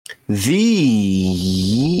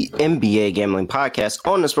The NBA Gambling Podcast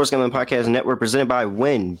on the Sports Gambling Podcast Network, presented by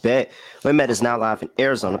WynnBET. WynnBET is now live in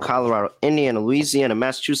Arizona, Colorado, Indiana, Louisiana,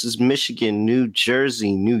 Massachusetts, Michigan, New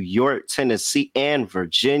Jersey, New York, Tennessee, and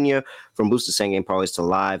Virginia. From boosted same-game parlays to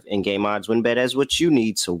live in-game odds, WynnBET has what you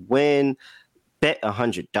need to win. Bet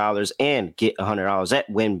 $100 and get $100 at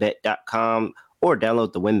WynnBET.com or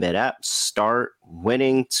download the WynnBET app. Start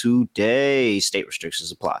winning today. State restrictions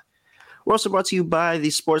apply. We're also brought to you by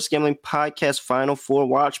the Sports Gambling Podcast Final Four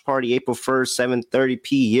Watch Party, April 1st, 7:30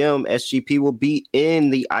 p.m. SGP will be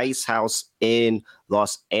in the Ice House in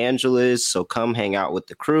Los Angeles, so come hang out with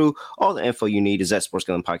the crew. All the info you need is at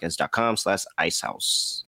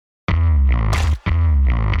sportsgamblingpodcast.com/icehouse.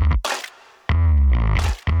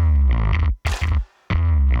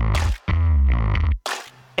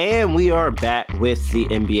 And we are back with the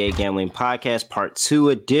NBA Gambling Podcast Part 2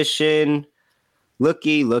 edition.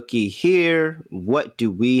 Looky here. What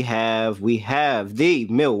do we have? We have the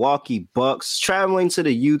Milwaukee Bucks traveling to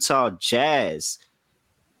the Utah Jazz.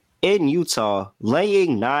 In Utah,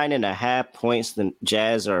 laying 9.5 points. The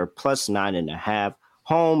Jazz are plus 9.5.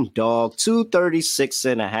 Home dog,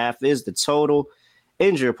 236.5 is the total.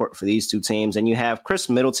 Injury report for these two teams. And you have Chris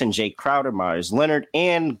Middleton, Jay Crowder, Myers Leonard,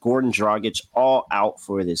 and Gordon Dragic all out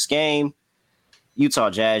for this game.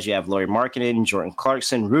 Utah Jazz, you have Lauri Markkanen, Jordan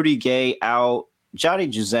Clarkson, Rudy Gay out. Johnny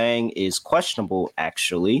Juzang is questionable,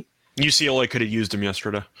 actually. UCLA could have used him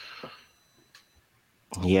yesterday.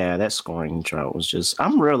 Yeah, that scoring drought was just...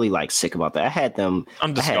 I'm really, sick about that. I had a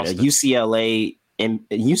UCLA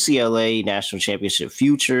National Championship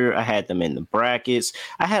future. I had them in the brackets.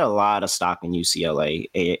 I had a lot of stock in UCLA,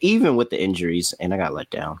 even with the injuries, and I got let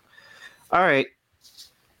down. All right.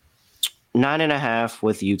 9.5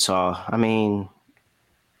 with Utah. I mean...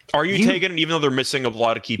 Are you taking it even though they're missing a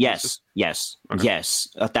lot of key pieces? Yes,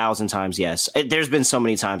 1,000 times yes. There's been so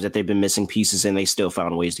many times that they've been missing pieces and they still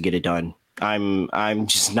found ways to get it done. I'm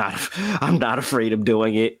not afraid of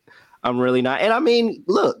doing it. I'm really not. And I mean,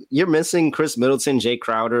 look, you're missing Chris Middleton, Jay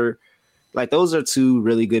Crowder. Those are two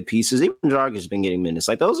really good pieces. Even Dragic's been getting minutes.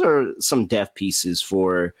 Those are some depth pieces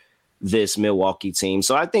for this Milwaukee team.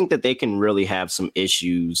 So I think that they can really have some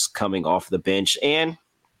issues coming off the bench. And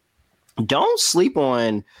don't sleep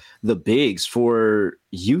on the bigs for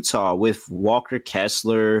Utah with Walker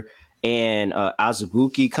Kessler and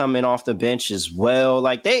Azubuike coming off the bench as well.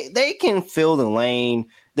 They can fill the lane.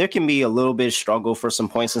 There can be a little bit of struggle for some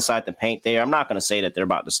points inside the paint there. I'm not going to say that they're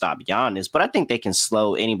about to stop Giannis, but I think they can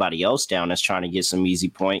slow anybody else down that's trying to get some easy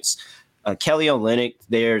points. Kelly Olynyk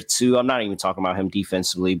there too. I'm not even talking about him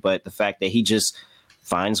defensively, but the fact that he just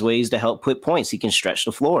finds ways to help put points. He can stretch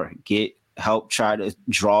the floor, help try to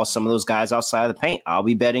draw some of those guys outside of the paint. I'll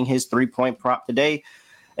be betting his 3-point prop today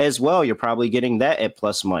as well. You're probably getting that at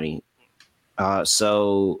plus money.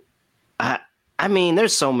 So I mean,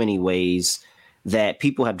 there's so many ways that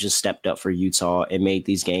people have just stepped up for Utah and made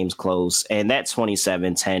these games close. And that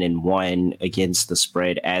 27-10-1 against the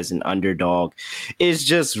spread as an underdog is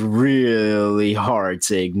just really hard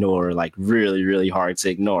to ignore. Really, really hard to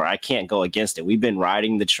ignore. I can't go against it. We've been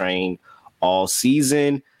riding the train all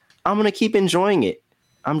season. I'm going to keep enjoying it.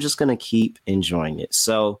 I'm just going to keep enjoying it.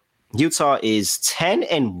 So Utah is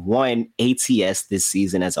 10-1 ATS this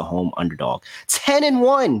season as a home underdog.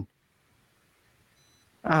 10-1.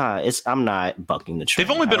 I'm not bucking the train.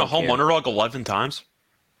 They've only been a home underdog 11 times.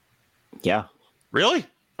 Yeah. Really?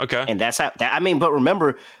 Okay. And that's how but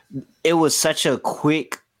remember, it was such a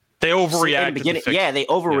quick. They overreacted. They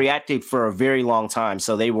overreacted for a very long time.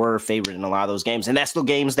 So they were favored in a lot of those games. And that's the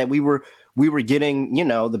games that we were getting,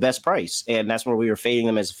 the best price. And that's where we were fading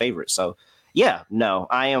them as a favorite. So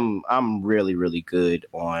I'm really, really good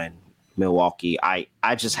on Milwaukee. I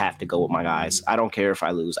just have to go with my guys. I don't care if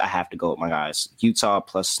I lose. I have to go with my guys. Utah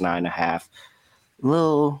plus 9.5.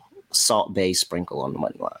 Little Salt Bay sprinkle on the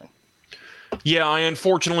money line. Yeah, I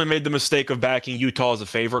unfortunately made the mistake of backing Utah as a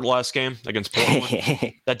favorite last game against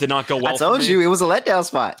Portland. That did not go well. I told you it was a letdown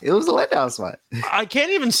spot. I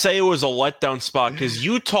can't even say it was a letdown spot because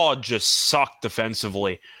Utah just sucked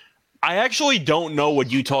defensively. I actually don't know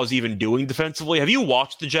what Utah is even doing defensively. Have you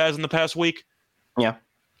watched the Jazz in the past week? Yeah.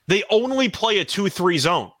 They only play a 2-3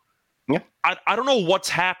 zone. Yeah. I don't know what's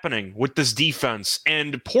happening with this defense.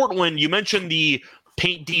 And Portland, you mentioned the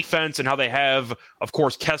paint defense and how they have, of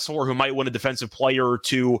course, Kessler, who might win a Defensive Player or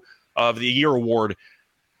Two of the Year award.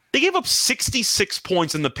 They gave up 66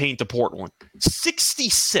 points in the paint to Portland.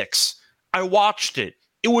 66. I watched it.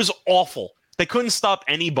 It was awful. They couldn't stop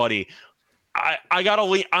anybody. I'm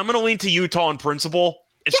going to lean to Utah in principle.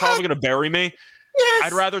 It's probably going to bury me. Yes.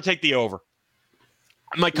 I'd rather take the over.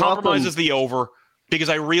 My compromise is the over because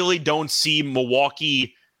I really don't see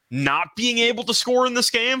Milwaukee not being able to score in this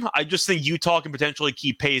game. I just think Utah can potentially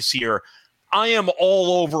keep pace here. I am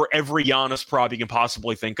all over every Giannis prop you can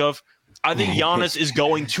possibly think of. I think Giannis is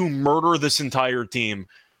going to murder this entire team.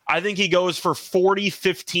 I think he goes for 40,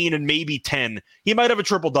 15, and maybe 10. He might have a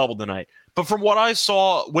triple-double tonight. But from what I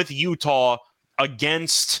saw with Utah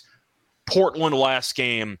against Portland last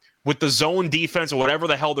game, with the zone defense or whatever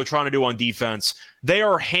the hell they're trying to do on defense, they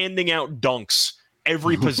are handing out dunks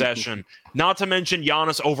every possession. Not to mention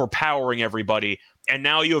Giannis overpowering everybody. And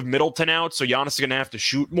now you have Middleton out, so Giannis is going to have to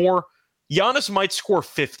shoot more. Giannis might score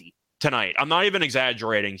 50 tonight. I'm not even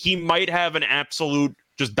exaggerating. He might have an absolute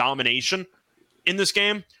just domination in this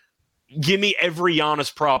game. Give me every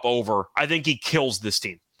Giannis prop over. I think he kills this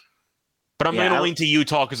team. But I'm going to lean to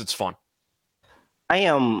Utah because it's fun. I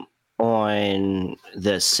am on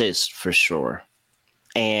the assist for sure.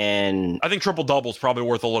 And I think triple-double is probably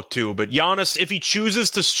worth a look too. But Giannis, if he chooses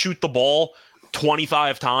to shoot the ball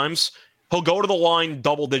 25 times, he'll go to the line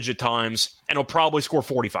double-digit times, and he'll probably score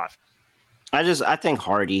 45. I think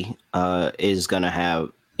Hardy is going to have,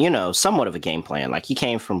 somewhat of a game plan. Like, he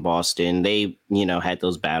came from Boston. They, had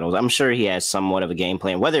those battles. I'm sure he has somewhat of a game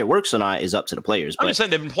plan. Whether it works or not is up to the players. I'm just saying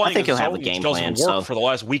they've been playing. I think he'll have a game plan. For the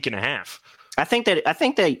last week and a half. I think that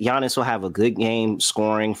Giannis will have a good game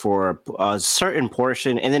scoring for a certain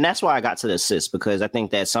portion, and then that's why I got to the assist, because I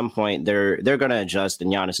think that at some point they're going to adjust,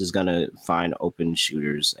 and Giannis is going to find open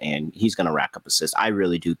shooters, and he's going to rack up assists. I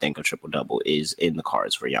really do think a triple double is in the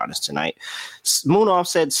cards for Giannis tonight. Moonoff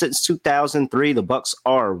said since 2003, the Bucks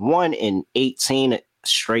are 1-18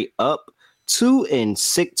 straight up.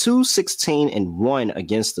 2-16-1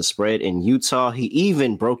 against the spread in Utah. He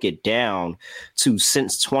even broke it down to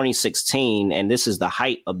since 2016, and this is the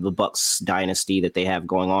height of the Bucks dynasty that they have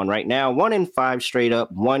going on right now. 1-5 straight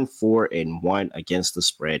up, 1-4-1 against the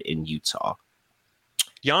spread in Utah.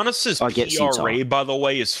 Giannis's PRA, by the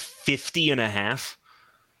way, is 50.5.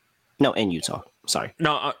 No, in Utah. Sorry.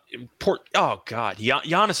 No, oh God,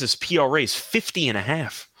 Giannis's PRA is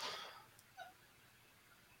 50.5.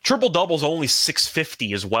 Triple double's only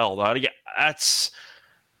 650 as well. That's,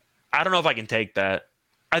 I don't know if I can take that.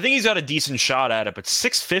 I think he's got a decent shot at it, but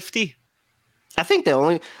 650. I think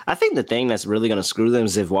the thing that's really going to screw them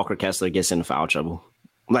is if Walker Kessler gets into foul trouble.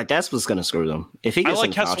 Like, that's what's going to screw them. If he gets I like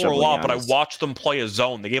into foul Kessler trouble, a lot, but I watched them play a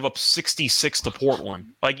zone. They gave up 66 to Portland.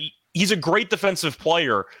 Like, he's a great defensive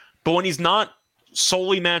player, but when he's not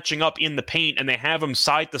solely matching up in the paint and they have him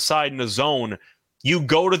side to side in the zone, you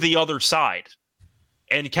go to the other side.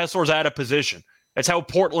 And Kessler's out of position. That's how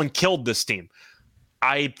Portland killed this team.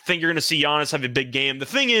 I think you're going to see Giannis have a big game. The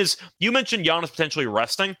thing is, you mentioned Giannis potentially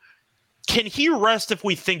resting. Can he rest if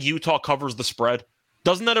we think Utah covers the spread?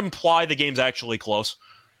 Doesn't that imply the game's actually close?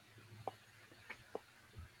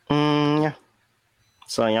 Yeah.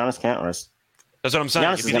 So Giannis can't rest. That's what I'm saying.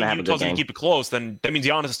 Giannis if you think Utah's going to keep it close, then that means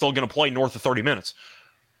Giannis is still going to play north of 30 minutes.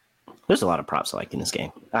 There's a lot of props I like in this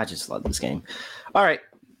game. I just love this game. All right.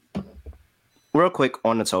 Real quick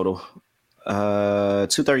on the total,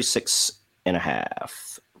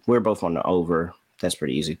 236.5. We're both on the over. That's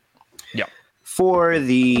pretty easy. Yeah. For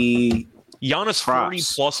the Giannis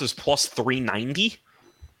props, 40 plus is plus 390.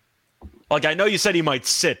 Like, I know you said he might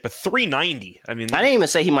sit, but 390. I mean, I didn't even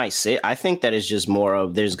say he might sit. I think that is just more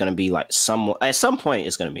of there's going to be like at some point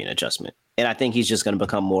it's going to be an adjustment. And I think he's just going to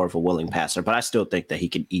become more of a willing passer. But I still think that he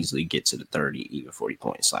could easily get to the 30, even 40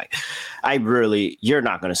 points. Like, you're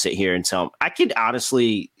not going to sit here and tell him. I could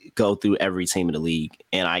honestly go through every team in the league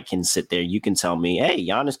and I can sit there. You can tell me, hey,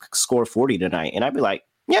 Giannis scored 40 tonight. And I'd be like,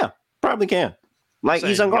 yeah, probably can. Like,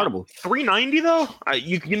 he's unguardable. 390, though?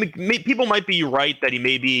 People might be right that he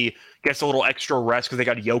maybe gets a little extra rest because they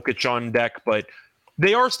got Jokic on deck. But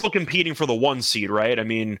they are still competing for the 1 seed, right? I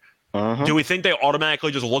mean, do we think they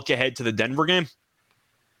automatically just look ahead to the Denver game?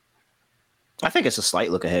 I think it's a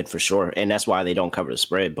slight look ahead for sure, and that's why they don't cover the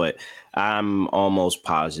spread. But I'm almost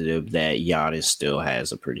positive that Giannis still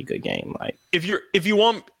has a pretty good game. Like, if you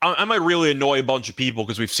want, I might really annoy a bunch of people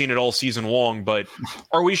because we've seen it all season long. But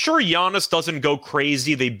are we sure Giannis doesn't go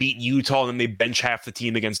crazy? They beat Utah and then they bench half the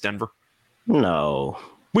team against Denver. No,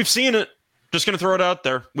 we've seen it. Just gonna throw it out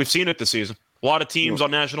there. We've seen it this season. A lot of teams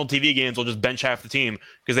on national TV games will just bench half the team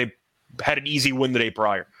because they had an easy win the day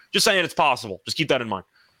prior. Just saying it's possible. Just keep that in mind.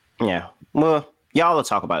 Yeah. Well, y'all will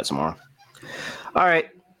talk about it tomorrow. All right.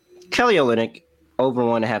 Kelly Olynyk, over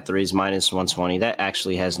 1.5 threes, minus 120. That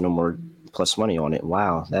actually has no more plus money on it.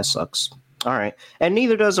 Wow, that sucks. All right. And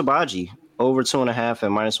neither does Abaji, over 2.5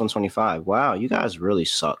 and minus 125. Wow, you guys really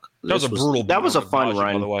suck. That was a brutal. That was a fun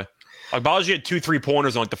run. By the way, Abaji had 2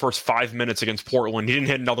 3-pointers in like the first 5 minutes against Portland. He didn't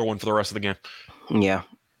hit another one for the rest of the game. Yeah.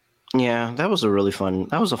 Yeah, that was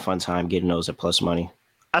a fun time getting those at plus money.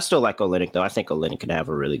 I still like Olynyk, though. I think Olynyk can have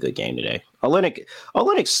a really good game today.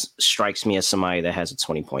 Olynyk strikes me as somebody that has a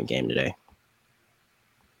 20-point game today.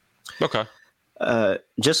 Okay.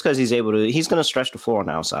 Just because he's going to stretch the floor on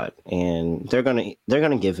the outside, and they're going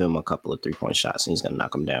to give him a couple of 3-point shots, and he's going to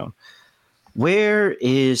knock them down. Where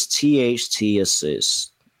is THT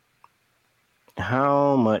assist?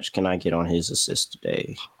 How much can I get on his assist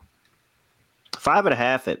today?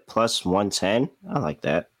 5.5 at plus 110. I like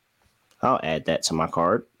that. I'll add that to my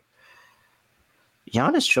card.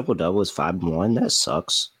 Giannis triple-double is 5-1. That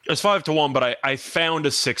sucks. It's 5-1, but I found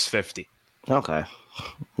a 650. Okay.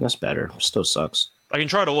 That's better. Still sucks. I can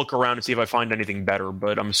try to look around and see if I find anything better,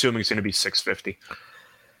 but I'm assuming it's going to be 650.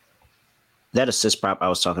 That assist prop I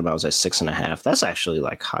was talking about was at 6.5. That's actually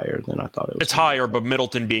like higher than I thought it was. It's higher, but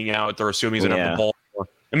Middleton being out, they're assuming he's going to have the ball more.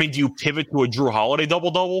 I mean, do you pivot to a Drew Holiday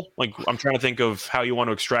double-double? Like, I'm trying to think of how you want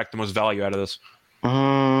to extract the most value out of this.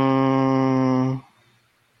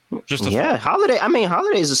 Holiday. I mean,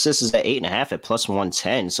 Holiday's assist is at 8.5 at plus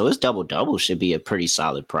 110, so his double-double should be a pretty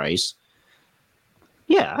solid price.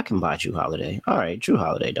 Yeah, I can buy Drew Holiday. All right, Drew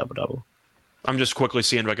Holiday double-double. I'm just quickly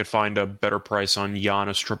seeing if I could find a better price on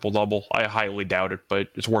Giannis triple-double. I highly doubt it, but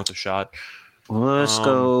it's worth a shot. Let's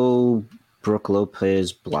go Brook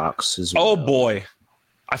Lopez blocks as well. Oh, boy.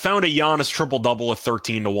 I found a Giannis triple-double at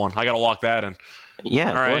 13-1. I got to lock that in. Yeah,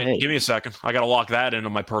 all right. Give me a second. I got to lock that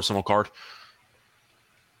into my personal card.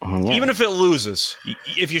 Yeah. Even if it loses,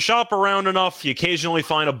 if you shop around enough, you occasionally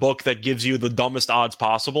find a book that gives you the dumbest odds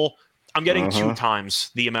possible. I'm getting 2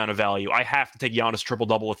 times the amount of value. I have to take Giannis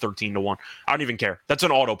triple-double at 13-1. I don't even care. That's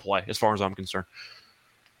an auto play as far as I'm concerned.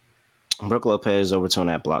 Brook Lopez over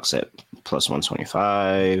 2.5 blocks at plus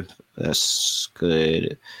 125. That's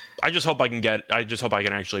good. I just hope I can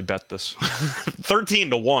actually bet this.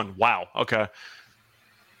 13-1. Wow. Okay.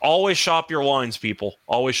 Always shop your lines, people.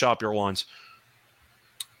 Always shop your lines.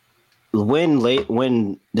 When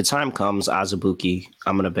the time comes, Azubuike,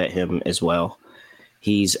 I'm gonna bet him as well.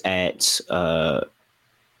 He's at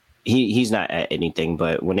he's not at anything,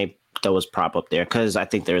 but when they throw his prop up there, because I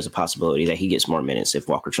think there is a possibility that he gets more minutes if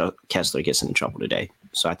Walker Kessler gets into trouble today.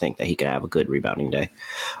 So I think that he could have a good rebounding day.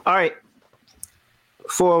 All right.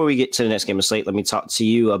 Before we get to the next game of slate, let me talk to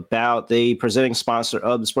you about the presenting sponsor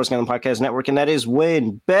of the Sports Gambling Podcast Network, and that is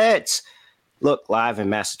WynnBET. Look, live in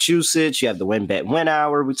Massachusetts, you have the WynnBET Win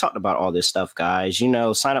Hour. We talked about all this stuff, guys.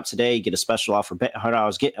 Sign up today, get a special offer, bet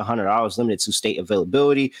 $100, get $100, limited to state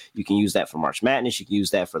availability. You can use that for March Madness. You can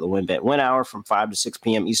use that for the WynnBET Win Hour from 5 to 6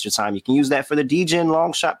 p.m. Eastern Time. You can use that for the DGen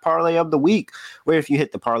Long Shot Parlay of the Week, where if you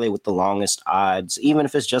hit the parlay with the longest odds, even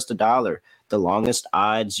if it's just $1, the longest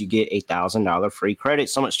odds, you get $1,000 free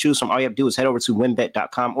credit. So much to choose from. All you have to do is head over to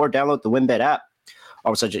wynnbet.com or download the WynnBET app.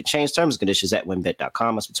 All subject to change, terms and conditions at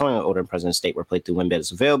wynnbet.com. Must be 21 or older in present state where playthrough WynnBET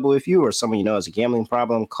is available. If you or someone you know has a gambling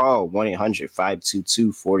problem, call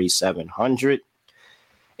 1-800-522-4700.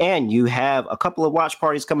 And you have a couple of watch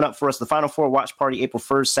parties coming up for us. The Final Four watch party, April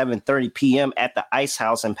 1st, 7:30 p.m. at the Ice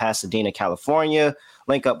House in Pasadena, California.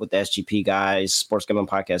 Link up with the SGP guys,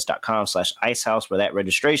 sportsgamblingpodcast.com/icehouse for that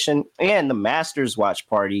registration. And the Masters watch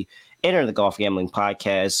party, enter the Golf Gambling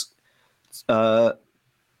Podcast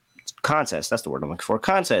contest. That's the word I'm looking for.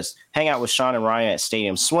 Contest. Hang out with Sean and Ryan at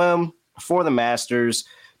Stadium Swim for the Masters.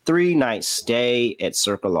 3-night stay at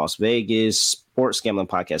Circa Las Vegas.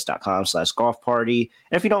 sportsgamblingpodcast.com/golf party.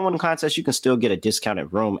 And if you don't win the contest, you can still get a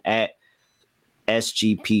discounted room at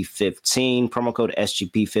SGP15. Promo code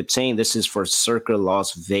SGP15. This is for Circa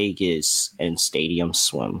Las Vegas and Stadium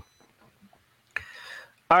Swim.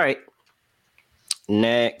 All right.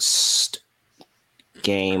 Next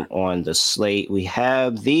game on the slate, we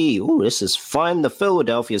have this is fun. The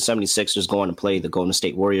Philadelphia 76ers going to play the Golden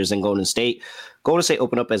State Warriors in Golden State. Golden State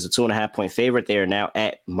opened up as a 2.5-point favorite. They are now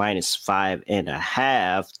at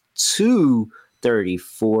 -5.5.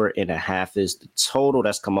 234.5 is the total.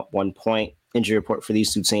 That's come up 1 point. Injury report for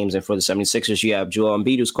these two teams, and for the 76ers, you have Joel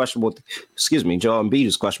Embiid who's questionable with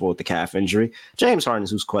the calf injury. James Harden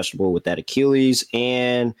who's questionable with that Achilles,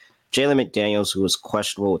 and Jalen McDaniels who is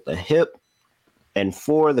questionable with the hip. And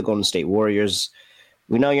for the Golden State Warriors,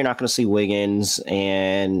 we know you're not going to see Wiggins,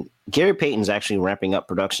 and Gary Payton's actually ramping up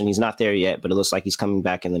production. He's not there yet, but it looks like he's coming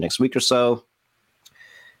back in the next week or so.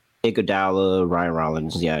 Iguodala, Ryan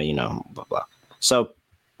Rollins, blah, blah. So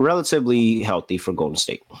relatively healthy for Golden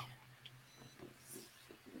State.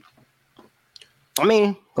 I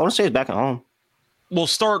mean, Golden State is back at home. We'll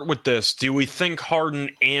start with this. Do we think Harden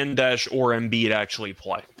and or Embiid actually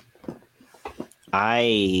play?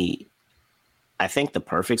 I think the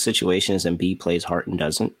perfect situation is Embiid plays, Harden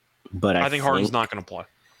doesn't. But I think Harden's not going to play.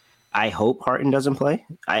 I hope Harden doesn't play.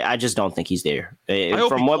 I just don't think he's there.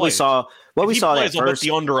 From what we saw, that first, I'll bet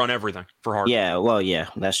the under on everything for Harden. Yeah, well, yeah,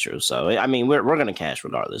 that's true. So I mean, we're gonna cash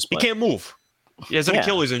regardless. But he can't move. He has an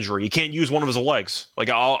Achilles injury. He can't use one of his legs. Like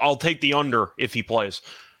I'll take the under if he plays.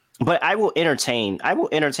 But I will entertain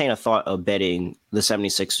a thought of betting the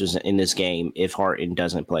 76ers in this game if Harden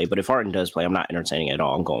doesn't play. But if Harden does play, I'm not entertaining it at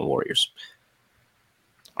all. I'm going Warriors.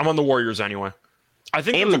 I'm on the Warriors anyway. I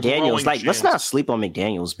think and McDaniels, let's not sleep on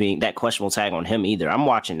McDaniels being that questionable tag on him either. I'm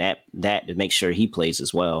watching that to make sure he plays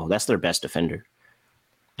as well. That's their best defender.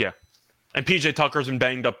 Yeah. And PJ Tucker's been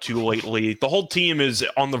banged up too lately. The whole team is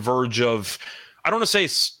on the verge of, I don't want to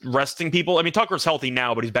say resting people. I mean, Tucker's healthy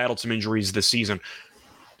now, but he's battled some injuries this season.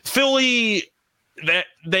 Philly,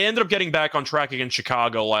 they ended up getting back on track against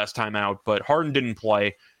Chicago last time out, but Harden didn't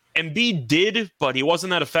play. Embiid did, but he wasn't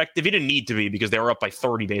that effective. He didn't need to be because they were up by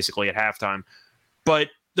 30 basically at halftime. But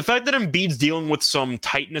the fact that Embiid's dealing with some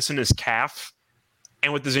tightness in his calf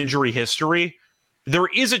and with his injury history, there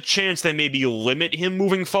is a chance they maybe limit him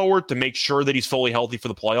moving forward to make sure that he's fully healthy for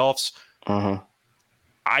the playoffs.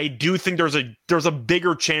 I do think there's a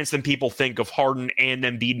bigger chance than people think of Harden and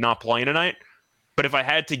Embiid not playing tonight. But if I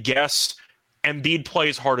had to guess, Embiid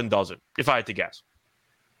plays, Harden doesn't. If I had to guess.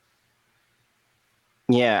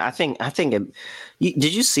 Yeah, I think.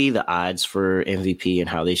 Did you see the odds for MVP and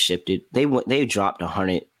how they shifted? They dropped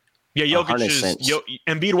 100. Yeah,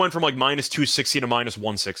 Embiid went from like minus 260 to minus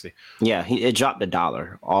 160. Yeah, it dropped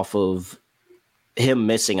 $1 off of him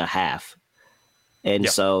missing a half, and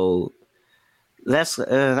so that's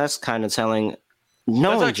kind of telling.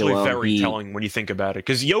 That's actually very telling when you think about it,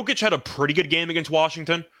 because Jokic had a pretty good game against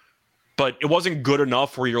Washington, but it wasn't good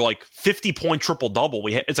enough where you're like 50-point triple-double.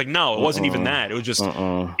 It's like, no, it wasn't even that. It was just,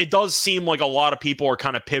 it does seem like a lot of people are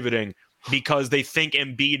kind of pivoting because they think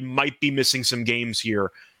Embiid might be missing some games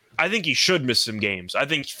here. I think he should miss some games. I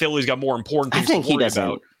think Philly's got more important things to worry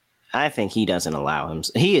about. I think he doesn't allow him.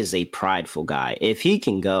 He is a prideful guy. If he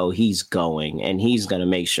can go, he's going, and he's going to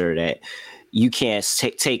make sure that you can't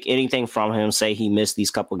take anything from him. Say he missed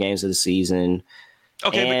these couple games of the season.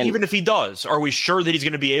 Okay, but even if he does, are we sure that he's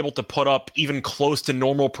going to be able to put up even close to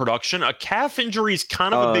normal production? A calf injury is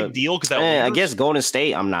kind of a big deal because I guess Golden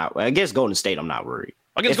State, I'm not worried.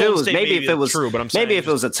 If it was true, but maybe if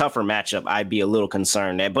it was a tougher matchup, I'd be a little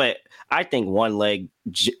concerned. But I think one leg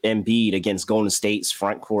Embiid against Golden State's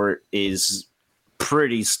front court is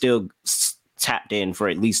pretty still tapped in for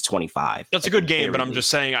at least 25. That's a good game, but I'm just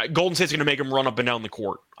saying Golden State's going to make him run up and down the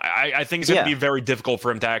court. I think it's going to be very difficult for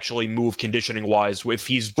him to actually move conditioning-wise if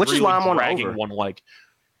he's dragging one leg.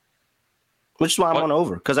 Which is why I'm on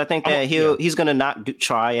over, because I think that he's going to not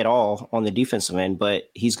try at all on the defensive end, but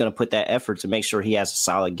he's going to put that effort to make sure he has a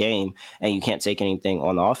solid game, and you can't take anything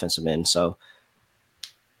on the offensive end. So,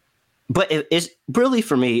 but it's really,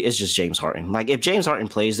 for me, it's just James Harden. Like, if James Harden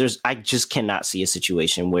plays, I just cannot see a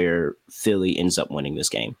situation where Philly ends up winning this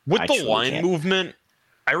game. With the line movement,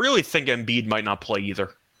 I really think Embiid might not play either.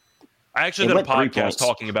 I actually did a podcast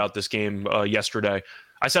talking about this game yesterday.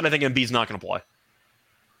 I said I think Embiid's not going to play.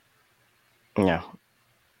 Yeah.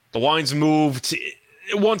 The line's moved.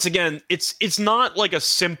 Once again, it's not like a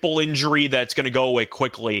simple injury that's going to go away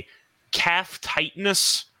quickly. Calf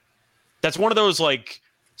tightness, that's one of those like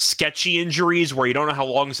sketchy injuries where you don't know how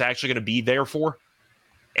long it's actually going to be there for.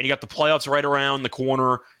 And you got the playoffs right around the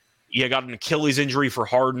corner. You got an Achilles injury for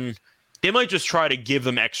Harden. They might just try to give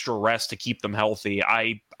them extra rest to keep them healthy.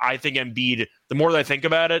 I think Embiid, the more that I think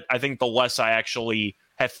about it, I think the less I actually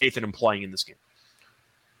have faith in him playing in this game.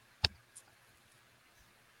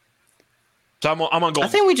 So I'm on Golden. I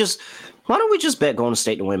think why don't we just bet Golden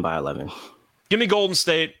State to win by 11? Give me Golden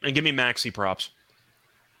State and give me Maxey props.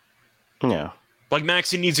 Yeah. Like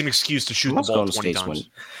Maxey needs an excuse to shoot the ball 20 times.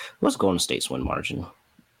 What's Golden State's win margin?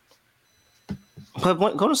 But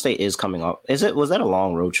Golden State is coming up. Was that a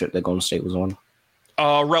long road trip that Golden State was on?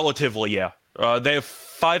 Relatively, yeah. They have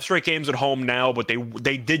 5 straight games at home now, but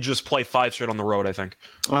they did just play 5 straight on the road, I think.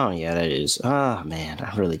 Oh, yeah, that is. Oh, man,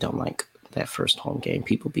 I really don't like that first home game.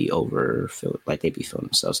 People be like they be feeling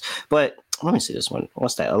themselves. But let me see this one.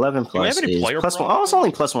 What's that? 11 plus is plus one. Oh, it's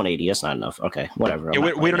only plus 180. That's not enough. Okay, whatever.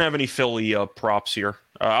 Yeah, we don't have any Philly props here.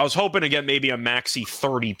 I was hoping to get maybe a Maxey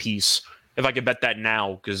 30 piece if I could bet that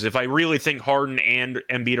now, because if I really think Harden and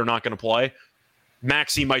Embiid are not going to play,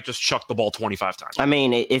 Maxey might just chuck the ball 25 times. I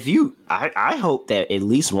mean, I hope that at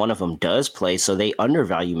least one of them does play, so they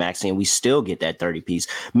undervalue Maxey and we still get that 30 piece.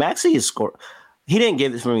 Maxey is scored. He didn't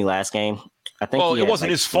give it for me last game. I think. Well, it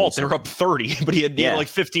wasn't his fault. They were up 30, but he had like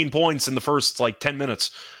 15 points in the first 10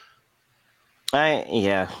 minutes.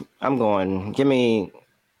 I'm going. Give me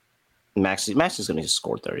Maxi's going to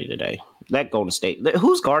score 30 today. That Golden State.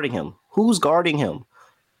 Who's guarding him? Who's guarding him?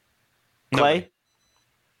 Clay?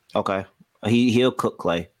 Okay. He'll cook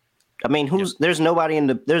Clay. I mean, there's nobody in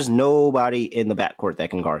the backcourt that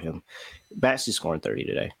can guard him. Maxi's scoring 30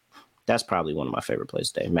 today. That's probably one of my favorite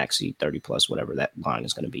plays today. Maxi 30 plus, whatever that line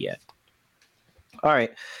is going to be at. All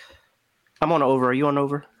right. I'm on over. Are you on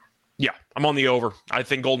over? Yeah, I'm on the over. I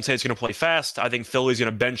think Golden State's going to play fast. I think Philly's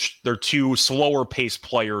going to bench their two slower paced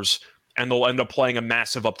players, and they'll end up playing a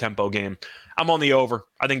massive up-tempo game. I'm on the over.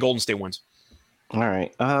 I think Golden State wins. All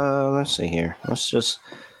right. Let's see here. Let's just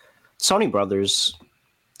Sony Brothers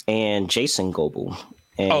and Jason Goble.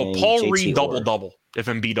 And Paul Reed double-double if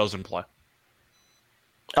Embiid doesn't play.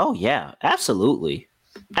 Oh, yeah. Absolutely.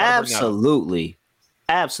 Absolutely.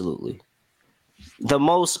 The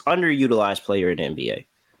most underutilized player in the NBA.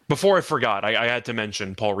 Before I forgot, I had to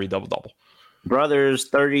mention Paul Reed double-double. Brothers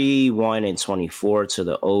 31 and 24 to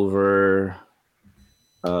the over.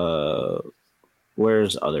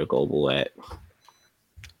 Where's other Goble at?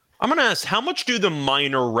 I'm going to ask, how much do the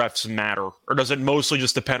minor refs matter, or does it mostly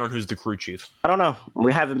just depend on who's the crew chief? I don't know.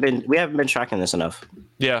 We haven't been tracking this enough.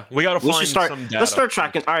 Yeah, we got to find some data. Let's start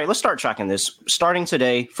tracking. All right, let's start tracking this. Starting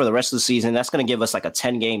today for the rest of the season, that's going to give us like a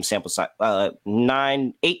 10-game sample size,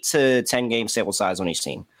 8 to 10 game sample size on each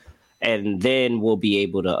team, and then we'll be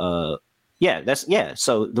able to.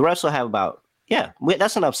 So the refs will have about. Yeah,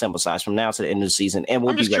 that's enough sample size from now to the end of the season. And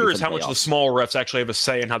I'm just curious how much the small refs actually have a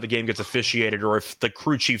say in how the game gets officiated, or if the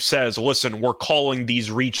crew chief says, listen, we're calling these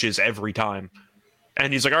reaches every time.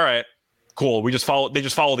 And he's like, all right, cool. They just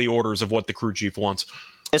follow the orders of what the crew chief wants.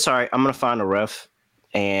 It's all right. I'm going to find a ref,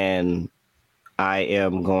 and I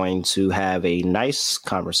am going to have a nice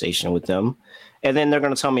conversation with them. And then they're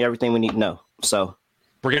going to tell me everything we need to know. So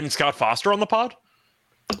we're getting Scott Foster on the pod?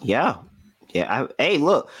 Yeah. Yeah. Hey,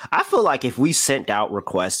 look, I feel like if we sent out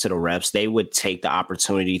requests to the refs, they would take the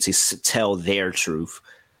opportunity to tell their truth.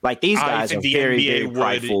 Like, these guys are very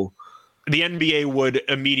prideful. The NBA would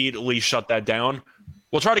immediately shut that down.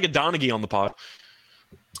 We'll try to get Donaghy on the pod.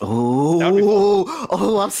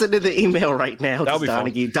 Oh, I'm sending the email right now to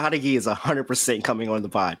Donaghy. Donaghy is 100% coming on the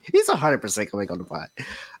pod. He's 100% coming on the pod.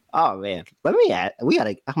 Oh, man. Let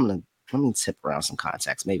me tip around some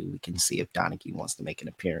contacts. Maybe we can see if Donaghy wants to make an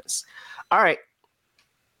appearance. All right.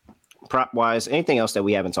 Prop wise, anything else that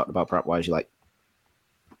we haven't talked about prop wise you like?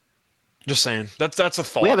 Just saying. That's a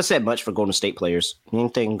thought. We haven't said much for Golden State players.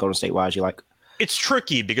 Anything Golden State wise you like? It's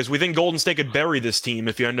tricky because we think Golden State could bury this team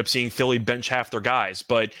if you end up seeing Philly bench half their guys.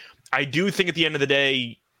 But I do think at the end of the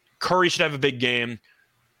day, Curry should have a big game.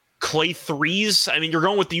 Clay threes. I mean, you're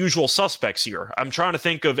going with the usual suspects here. I'm trying to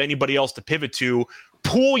think of anybody else to pivot to.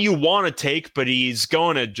 Poole you want to take, but he's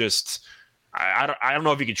going to just I don't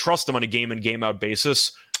know if you can trust him on a game in, game out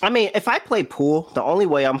basis. I mean, if I play Poole, the only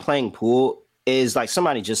way I'm playing Poole is like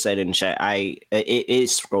somebody just said in the chat. It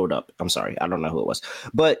scrolled up. I'm sorry. I don't know who it was.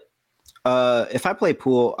 But if I play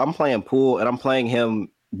Poole, I'm playing Poole and I'm playing him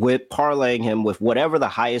with parlaying him with whatever the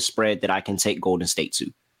highest spread that I can take Golden State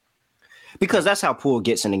to. Because that's how Poole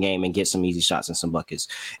gets in the game and gets some easy shots and some buckets.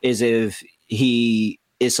 Is if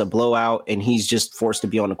it's a blowout and he's just forced to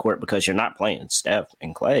be on the court because you're not playing Steph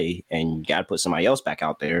and Clay and you got to put somebody else back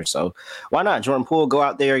out there. So why not? Jordan Poole, go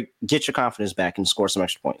out there, get your confidence back and score some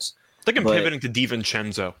extra points. I think I'm pivoting to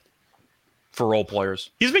DiVincenzo for role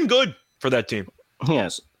players. He's been good for that team.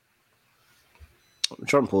 Yes.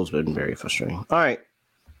 Jordan Poole's been very frustrating. All right.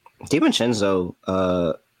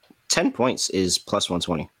 DiVincenzo, 10 points is plus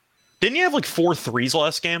 120. Didn't he have like 4 threes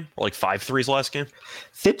last game? Or like 5 threes last game?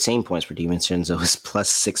 15 points for DiVincenzo is plus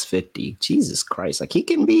 650. Jesus Christ. Like, he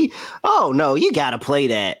can be... Oh, no, you got to play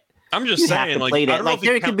that. I'm just saying, like... Play that. Like,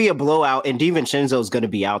 there could be a blowout, and DiVincenzo's going to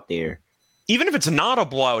be out there. Even if it's not a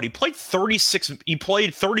blowout, he played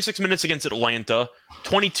 36 minutes against Atlanta,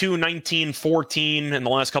 22, 19, 14 in the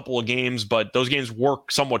last couple of games, but those games were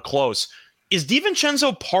somewhat close. Is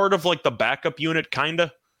DiVincenzo part of, like, the backup unit, kind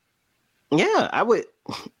of? Yeah, I would...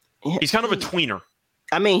 He's kind of a tweener.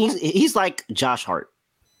 I mean, he's like Josh Hart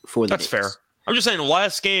for the That's fair. I'm just saying,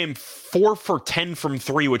 last game, 4 for 10 from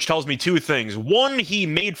 3, which tells me 2 things. 1, he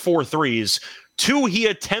made 4 threes. 2, he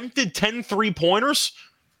attempted 10 3-pointers.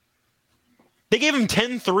 They gave him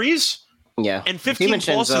 10 threes? Yeah. And 15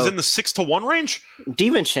 plus is in the 6-1 range?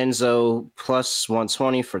 DiVincenzo plus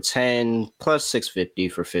 120 for 10, plus 650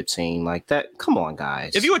 for 15. Like that. Come on,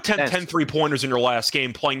 guys. If you attempt 10 3-pointers in your last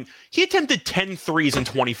game playing, he attempted 10 threes in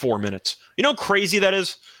 24 minutes. You know how crazy that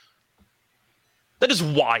is? That is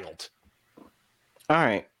wild. All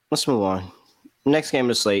right. Let's move on. Next game of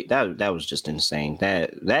the slate, that was just insane.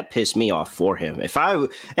 That pissed me off for him.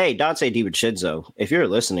 Hey, Dante DiVincenzo, if you're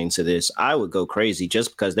listening to this, I would go crazy just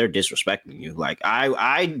because they're disrespecting you. Like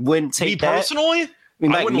I wouldn't take me personally. I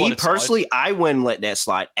mean, like me personally, I wouldn't let that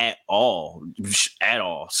slide at all.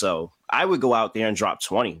 So I would go out there and drop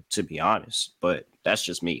 20, to be honest. But that's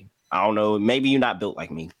just me. I don't know. Maybe you're not built like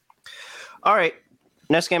me. All right.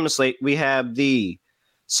 Next game of the slate, we have the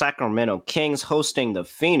Sacramento Kings hosting the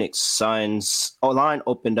Phoenix Suns. Line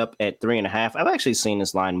opened up at 3.5. I've actually seen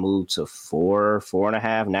this line move to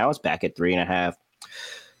 4.5. Now it's back at 3.5.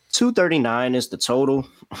 239 is the total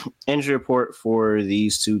injury report for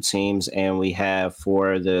these two teams. And we have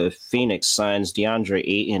for the Phoenix Suns, DeAndre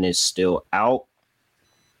Ayton is still out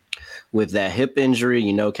with that hip injury.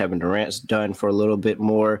 You know, Kevin Durant's done for a little bit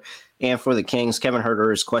more. And for the Kings, Kevin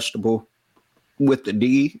Huerter is questionable with the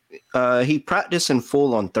D. He practiced in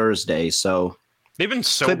full on Thursday, so they've been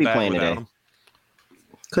so could be bad playing today. Him.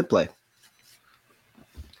 Could play.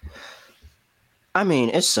 I mean,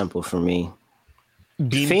 it's simple for me.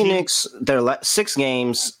 Phoenix, they're 6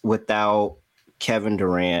 games without Kevin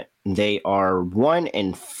Durant. They are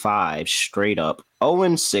 1-5 straight up,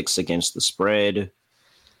 0-6 against the spread.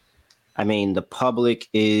 I mean, the public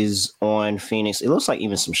is on Phoenix. It looks like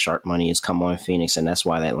even some sharp money has come on Phoenix, and that's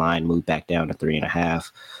why that line moved back down to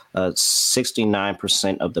 3.5.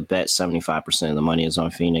 69% of the bet, 75% of the money is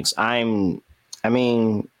on Phoenix. I'm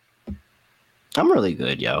really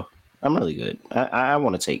good, yo. I'm really good. I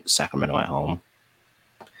want to take Sacramento at home.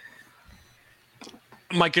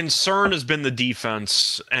 My concern has been the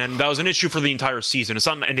defense, and that was an issue for the entire season. It's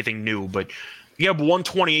not anything new, but you have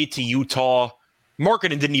 128 to Utah.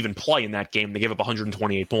 Markkanen didn't even play in that game. They gave up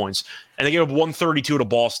 128 points. And they gave up 132 to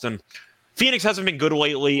Boston. Phoenix hasn't been good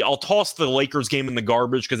lately. I'll toss the Lakers game in the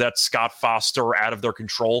garbage because that's Scott Foster out of their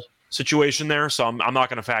control situation there. So I'm not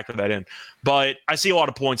going to factor that in. But I see a lot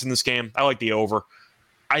of points in this game. I like the over.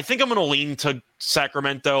 I think I'm going to lean to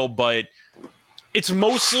Sacramento, but it's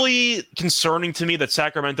mostly concerning to me that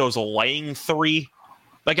Sacramento is laying 3.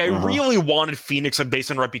 Like, I really wanted Phoenix,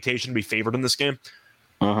 based on reputation, to be favored in this game.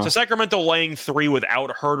 So Sacramento laying 3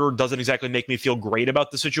 without Huerter doesn't exactly make me feel great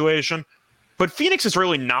about the situation. But Phoenix has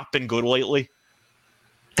really not been good lately.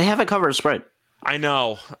 They haven't covered a spread. I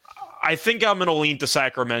know. I think I'm going to lean to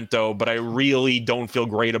Sacramento, but I really don't feel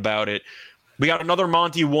great about it. We got another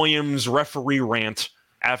Monty Williams referee rant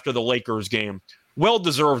after the Lakers game.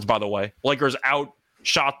 Well-deserved, by the way. Lakers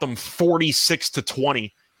outshot them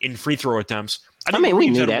 46-20 in free throw attempts. I mean, we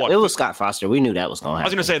knew that. It was Scott Foster. We knew that was going to happen. I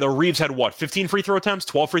was going to say, the Reeves had 15 free throw attempts?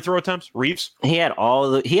 12 free throw attempts? Reeves? He had all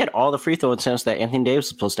the free throw attempts that Anthony Davis was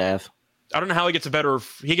supposed to have. I don't know how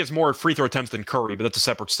he gets more free throw attempts than Curry, but that's a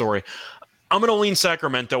separate story. I'm going to lean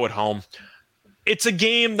Sacramento at home. It's a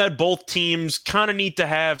game that both teams kind of need to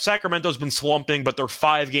have. Sacramento's been slumping, but they're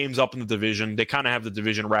 5 games up in the division. They kind of have the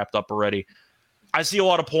division wrapped up already. I see a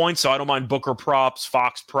lot of points, so I don't mind Booker props,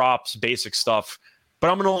 Fox props, basic stuff. But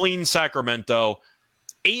I'm going to lean Sacramento.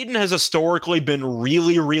 Ayton has historically been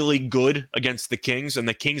really, really good against the Kings, and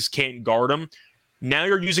the Kings can't guard him. Now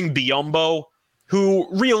you're using Biyombo, who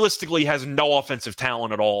realistically has no offensive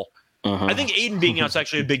talent at all. I think Ayton being out is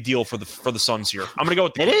actually a big deal for the Suns here. I'm going to go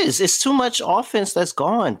with the Kings. It is. It's too much offense that's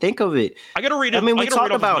gone. Think of it. I got to read it. I mean, we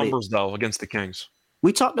talked about the numbers, though, against the Kings.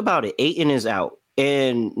 We talked about it. Ayton is out.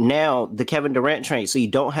 And now the Kevin Durant trade. So you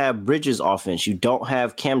don't have Bridges' offense. You don't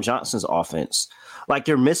have Cam Johnson's offense. Like,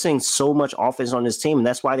 they're missing so much offense on this team, and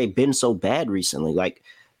that's why they've been so bad recently. Like,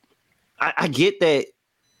 I get that.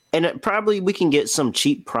 And probably we can get some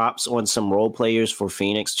cheap props on some role players for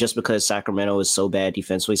Phoenix just because Sacramento is so bad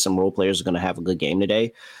defensively. Some role players are going to have a good game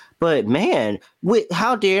today. But, man, with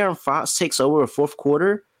how De'Aaron Fox takes over a fourth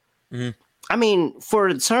quarter, I mean,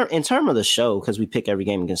 in terms of the show, because we pick every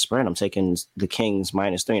game against spread, I'm taking the Kings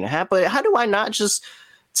minus 3.5. But how do I not just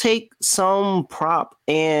take some prop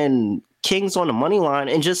and Kings on the money line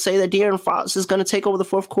and just say that De'Aaron Fox is going to take over the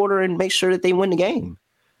fourth quarter and make sure that they win the game?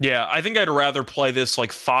 Yeah, I think I'd rather play this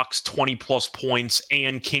like Fox 20-plus points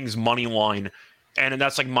and Kings money line, and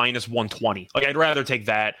that's like minus 120. Like, I'd rather take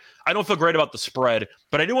that. I don't feel great about the spread,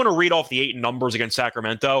 but I do want to read off the 8 numbers against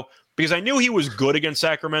Sacramento because I knew he was good against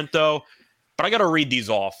Sacramento, but I got to read these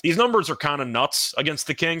off. These numbers are kind of nuts against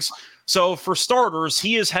the Kings. So for starters,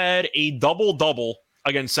 he has had a double-double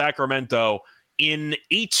against Sacramento in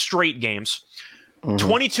 8 straight games.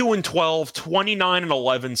 22-12,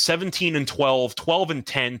 29-11, 17-12,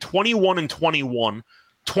 12-10, 21-21,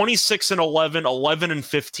 26-11,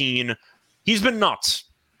 11-15. He's been nuts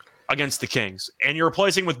against the Kings, and you're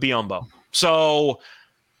replacing with Biyombo. So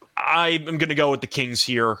I'm going to go with the Kings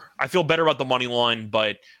here. I feel better about the money line,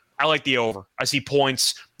 but I like the over. I see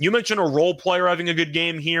points. You mentioned a role player having a good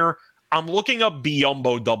game here. I'm looking up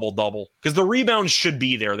Biyombo double-double because the rebounds should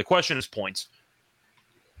be there. The question is points.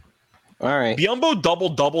 All right. Biyombo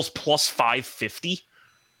double-doubles plus 550.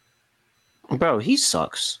 Bro, he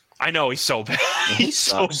sucks. I know he's so bad. He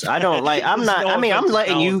sucks. I don't like. I'm not. I mean, I'm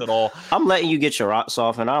letting you. I'm letting you get your rocks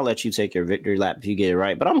off, and I'll let you take your victory lap if you get it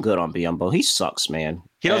right. But I'm good on Biyombo. He sucks, man.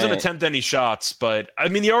 He doesn't attempt any shots, but I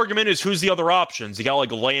mean, the argument is who's the other options? You got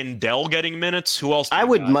like Landell getting minutes. Who else? I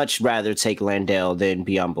would much rather take Landell than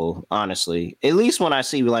Biyombo, honestly. At least when I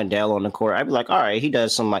see Landell on the court, I'd be like, all right, he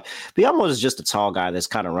does some like Biyombo is just a tall guy that's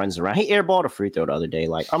kind of runs around. He airballed a free throw the other day.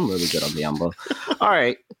 Like, I'm really good on Biyombo. All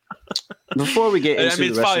right. Before we get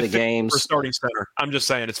into the rest of the games, for starting center, I'm just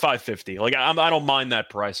saying it's 550. Like I don't mind that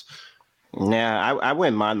price. Yeah, I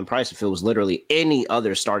wouldn't mind the price if it was literally any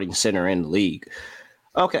other starting center in the league.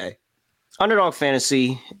 Okay. Underdog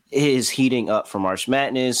Fantasy is heating up for March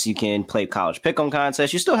Madness. You can play college pick'em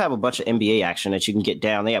contests. You still have a bunch of NBA action that you can get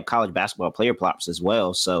down. They have college basketball player props as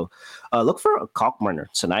well. So look for a Kalkbrenner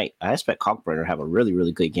tonight. I expect Kalkbrenner to have a really,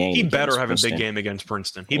 really good game. He better have Princeton. A big game against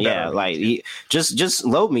Princeton. Just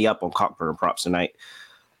load me up on Kalkbrenner props tonight.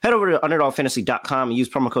 Head over to UnderdogFantasy.com and use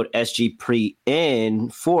promo code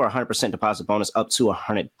SGPN for a 100% deposit bonus up to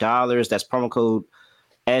 $100. That's promo code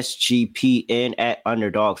SGPN at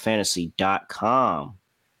UnderdogFantasy.com.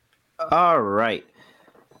 All right.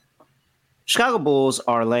 Chicago Bulls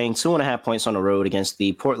are laying 2.5 points on the road against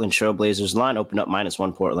the Portland Trailblazers. Line opened up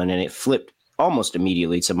 -1 Portland, and it flipped almost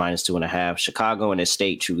immediately to -2.5. Chicago, and it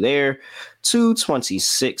stayed true there.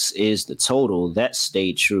 226 is the total. That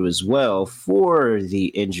stayed true as well. For the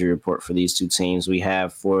injury report for these two teams, we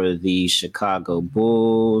have for the Chicago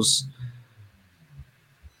Bulls,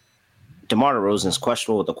 DeMar DeRozan is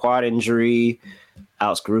questionable with the quad injury.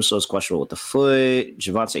 Alex Caruso is questionable with the foot.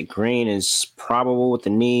 Javonte Green is probable with the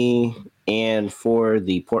knee. And for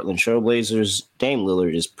the Portland Trailblazers, Dame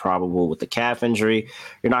Lillard is probable with the calf injury.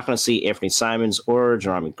 You're not going to see Anthony Simons or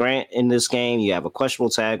Jerami Grant in this game. You have a questionable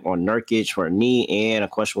tag on Nurkic for a knee and a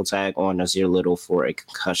questionable tag on Nasir Little for a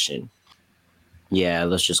concussion. Yeah,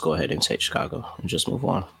 let's just go ahead and take Chicago and just move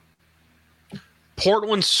on.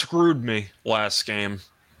 Portland screwed me last game.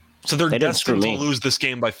 So they're destined to lose this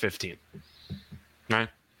game by 15. Right?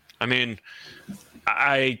 I mean,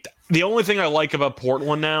 the only thing I like about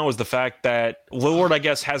Portland now is the fact that Lillard, I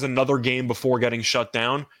guess, has another game before getting shut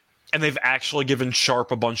down, and they've actually given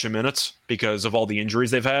Sharp a bunch of minutes because of all the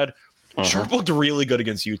injuries they've had. Sharp looked really good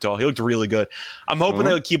against Utah. He looked really good. I'm hoping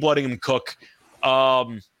they'll keep letting him cook.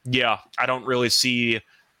 Yeah, I don't really see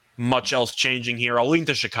much else changing here. I'll lean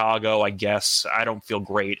to Chicago, I guess. I don't feel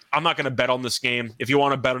great. I'm not going to bet on this game. If you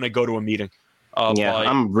want to bet on it, go to a meeting.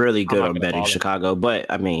 I'm really good on betting Chicago, but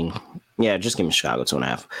I mean, yeah, just give me Chicago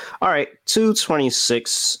 2.5. All right,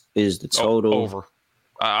 226 is the total. Over.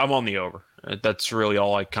 I'm on the over. That's really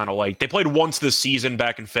all I kind of like. They played once this season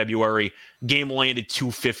back in February. Game landed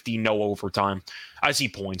 250, no overtime. I see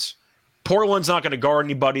points. Portland's not going to guard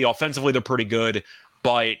anybody. Offensively, they're pretty good,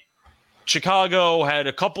 but Chicago had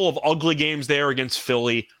a couple of ugly games there against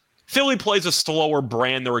Philly. Philly plays a slower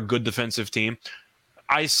brand. They're a good defensive team.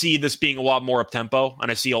 I see this being a lot more up-tempo,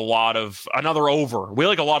 and I see a lot of another over. We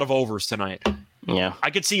like a lot of overs tonight. Yeah.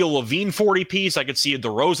 I could see a Levine 40-piece. I could see a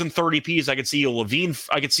DeRozan 30-piece. I could see a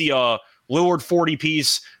Lillard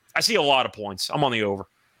 40-piece. I see a lot of points. I'm on the over.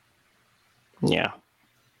 Yeah.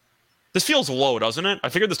 This feels low, doesn't it? I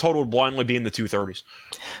figured this total would blindly be in the 230s.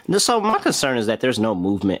 So my concern is that there's no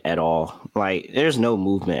movement at all. Like, there's no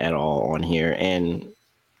movement at all on here. And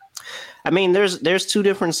I mean, there's two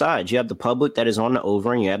different sides. You have the public that is on the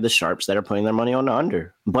over, and you have the sharps that are putting their money on the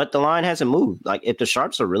under. But the line hasn't moved. Like, if the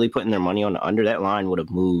sharps are really putting their money on the under, that line would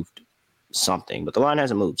have moved something. But the line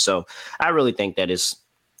hasn't moved. So I really think that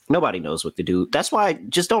nobody knows what to do. That's why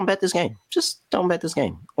just don't bet this game. Just don't bet this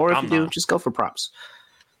game. Or if you do, just go for props.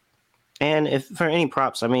 And if for any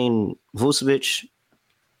props, I mean, Vucevic,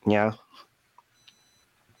 yeah.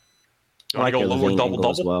 I like go Lillard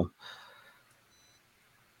double-double as well.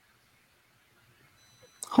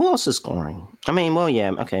 Who else is scoring? I mean, well,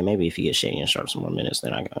 yeah, okay, maybe if you get Shady and Sharp some more minutes,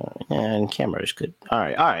 then I go. And Cameras could. All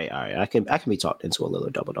right. I can be talked into a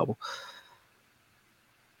Lillard double-double.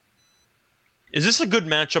 Is this a good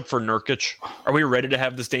matchup for Nurkic? Are we ready to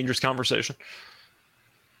have this dangerous conversation?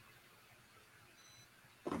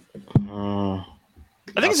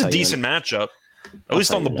 I think it's a decent matchup, at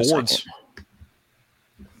least on the boards.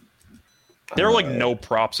 There are no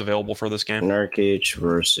props available for this game. Nurkic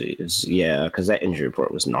versus, because that injury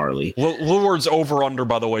report was gnarly. Lillard's over-under,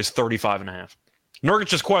 by the way, is 35.5.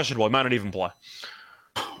 Nurkic is questionable. He might not even play.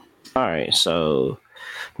 All right, so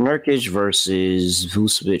Nurkic versus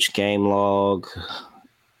Vucevic game log.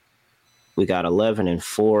 We got 11-4,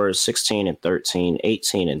 16-13,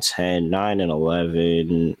 18-10,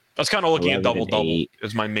 9-11. I was kind of looking at double-double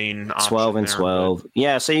as my main option. 12-12.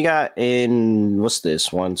 Yeah, so you got in, what's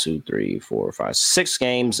this? 1, 2, 3, 4, 5, 6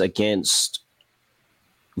 games against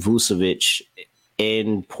Vucevic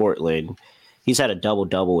in Portland. He's had a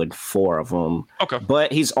double-double in 4 of them. Okay.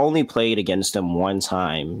 But he's only played against him one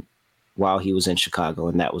time while he was in Chicago,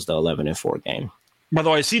 and that was the 11-4 game. By the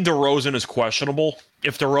way, I see DeRozan is questionable.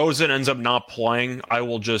 If DeRozan ends up not playing, I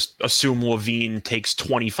will just assume LaVine takes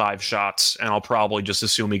 25 shots, and I'll probably just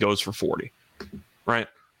assume he goes for 40. Right?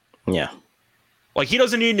 Yeah. Like, he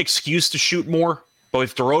doesn't need an excuse to shoot more, but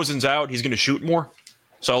if DeRozan's out, he's going to shoot more.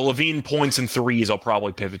 So LaVine points and threes, I'll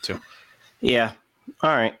probably pivot to. Yeah.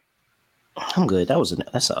 All right. I'm good. That's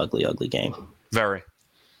an ugly, ugly game. Very.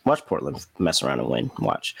 Watch Portland mess around and win.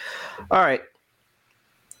 Watch. All right.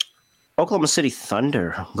 Oklahoma City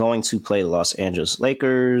Thunder going to play the Los Angeles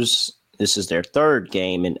Lakers. This is their 3rd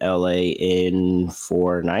game in LA in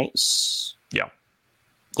 4 nights. Yeah.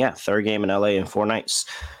 Yeah, 3rd game in LA in 4 nights.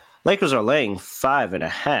 Lakers are laying 5.5.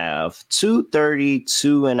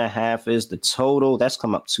 232.5 is the total. That's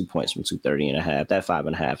come up 2 points from 230.5. That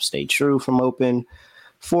 5.5 stayed true from open.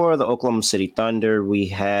 For the Oklahoma City Thunder, we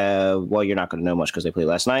have, well, you're not going to know much because they played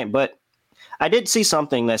last night, but I did see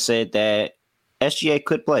something that said that SGA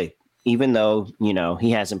could play, even though,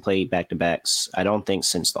 he hasn't played back-to-backs, I don't think,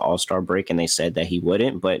 since the All-Star break, and they said that he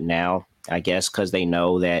wouldn't, but now, I guess, because they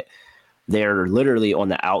know that they're literally on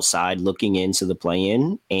the outside looking into the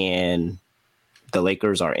play-in, and the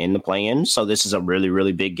Lakers are in the play-in, so this is a really,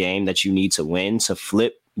 really big game that you need to win to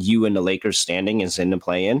flip you and the Lakers standing is in the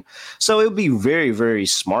play-in. So it would be very, very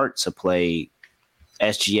smart to play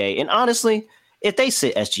SGA. And honestly, if they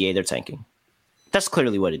sit SGA, they're tanking. That's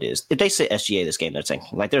clearly what it is. If they sit SGA this game, they're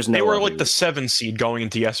tanking. Like, there's no. They were like the 7 seed going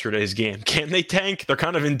into yesterday's game. Can they tank? They're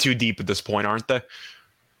kind of in too deep at this point, aren't they?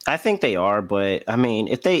 I think they are, but I mean,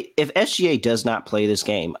 if SGA does not play this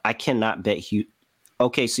game, I cannot bet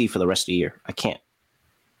OKC for the rest of the year. I can't.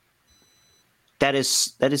 That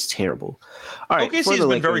is terrible. All right, OKC has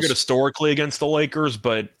been very good historically against the Lakers,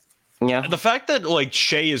 but yeah, the fact that like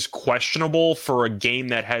Shea is questionable for a game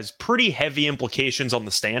that has pretty heavy implications on the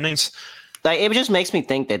standings, like, it just makes me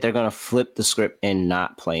think that they're going to flip the script and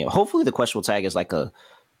not play him. Hopefully, the questionable tag is like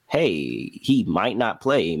hey, he might not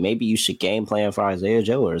play. Maybe you should game plan for Isaiah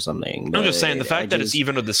Joe or something. I'm just saying the fact that it's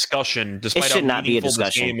even a discussion, despite it should how not be a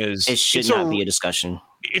discussion. It should not be a discussion.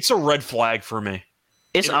 It's a red flag for me.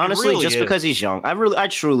 It's honestly really just because he's young. I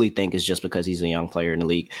truly think it's just because he's a young player in the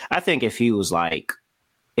league. I think if he was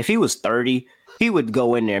 30, he would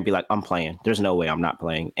go in there and be like, I'm playing. There's no way I'm not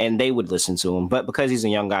playing. And they would listen to him. But because he's a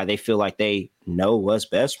young guy, they feel like they know what's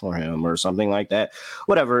best for him or something like that.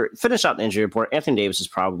 Whatever. Finish out the injury report. Anthony Davis is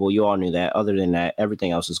probable. You all knew that. Other than that,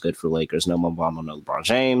 everything else is good for Lakers. No Mobamba, no LeBron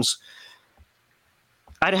James.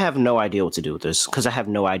 I'd have no idea what to do with this because I have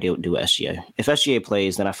no idea what to do with SGA. If SGA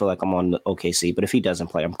plays, then I feel like I'm on the OKC. But if he doesn't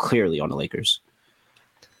play, I'm clearly on the Lakers.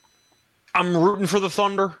 I'm rooting for the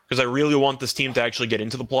Thunder because I really want this team to actually get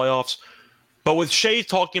into the playoffs. But with Shea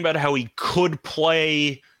talking about how he could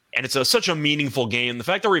play, and it's such a meaningful game, the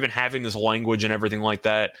fact that we're even having this language and everything like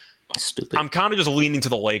that, stupid. I'm kind of just leaning to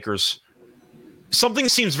the Lakers. Something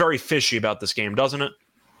seems very fishy about this game, doesn't it?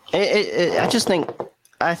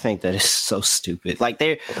 I think that is so stupid.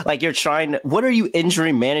 You're trying to. What are you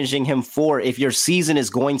injury managing him for if your season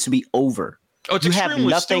is going to be over? Oh, it's you have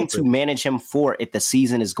nothing stupid. to manage him for if the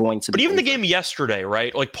season is going to be over. But even the game yesterday,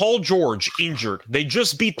 right? Like Paul George injured. They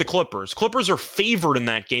just beat the Clippers. Clippers are favored in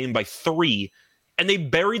that game by 3, and they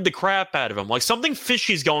buried the crap out of him. Like something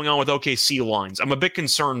fishy is going on with OKC lines. I'm a bit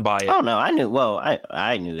concerned by it. Oh no, I knew. Well,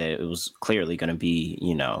 I knew that it was clearly going to be.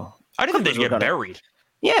 I didn't think they'd get buried.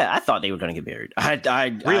 Yeah, I thought they were going to get buried. Really?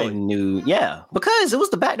 I knew, yeah, because it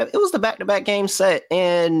was the back-to-back game set,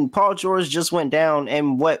 and Paul George just went down,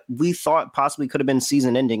 and what we thought possibly could have been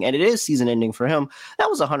season ending, and it is season ending for him. That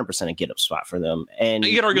was 100% a get up spot for them. And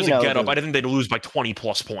you could argue it's a get up. I didn't think they'd lose by 20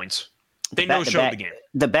 plus points. They no-showed the game.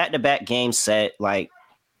 The back-to-back game set,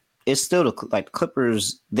 it's still the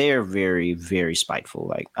Clippers. They're very, very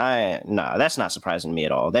spiteful. That's not surprising to me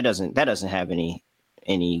at all. That doesn't have any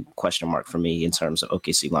question mark for me in terms of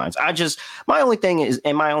OKC lines. My only thing is,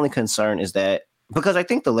 and my only concern is that because I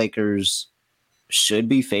think the Lakers should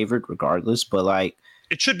be favored regardless, but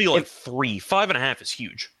it should be 3, 5.5 is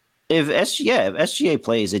huge. If SGA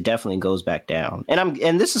plays, it definitely goes back down.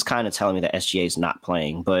 And this is kind of telling me that SGA is not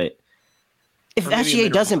playing, but if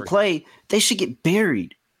SGA doesn't play, they should get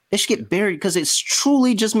buried. They should get buried because it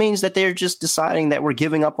truly just means that they're just deciding that we're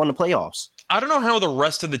giving up on the playoffs. I don't know how the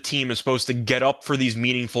rest of the team is supposed to get up for these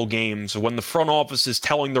meaningful games when the front office is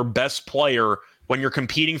telling their best player when you're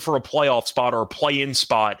competing for a playoff spot or a play-in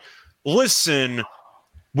spot, listen,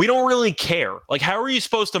 we don't really care. Like, how are you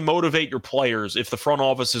supposed to motivate your players if the front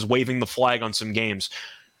office is waving the flag on some games?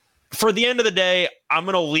 For the end of the day, I'm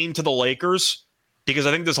going to lean to the Lakers because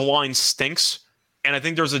I think this line stinks, and I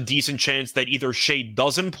think there's a decent chance that either Shea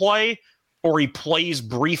doesn't play or he plays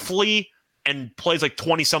briefly and plays like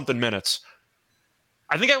 20-something minutes.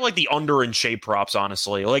 I think I like the under in Shea props,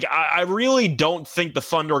 honestly. Like, I really don't think the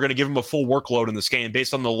Thunder are going to give him a full workload in this game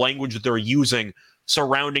based on the language that they're using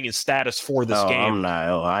surrounding his status for this game. I'm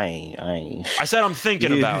not. I ain't. I said I'm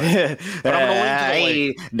thinking about it, but I'm going to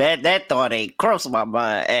lean to the Lakers. That thought ain't crossed my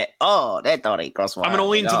mind at all. That thought ain't crossed my mind. I'm going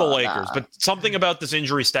to lean to the Lakers, but something about this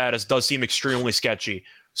injury status does seem extremely sketchy,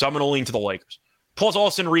 so I'm going to lean to the Lakers. Plus,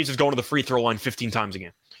 Austin Reeves is going to the free throw line 15 times a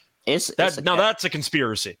game. That's a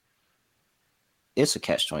conspiracy. It's a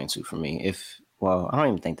catch-22 for me. I don't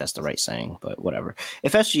even think that's the right saying, but whatever.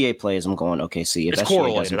 If SGA plays, I'm going OKC. If it's SGA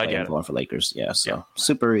correlated. I get I'm going for Lakers. Yeah, so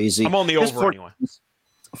super easy. I'm on the over anyway.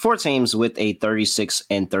 4 teams with a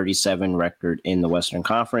 36-37 record in the Western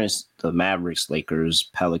Conference: the Mavericks, Lakers,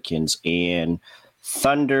 Pelicans, and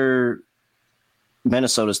Thunder.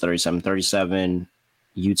 Minnesota's 37-37.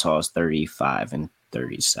 Utah's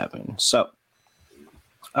 35-37. So,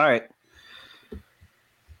 all right.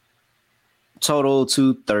 Total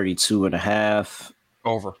 232.5.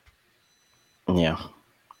 Over. Yeah.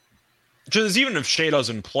 Just even if Shea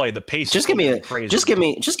doesn't play, the pace. Just give me a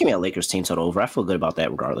Lakers team total over. I feel good about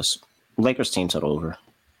that regardless. Lakers team total over.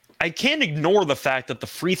 I can't ignore the fact that the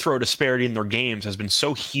free throw disparity in their games has been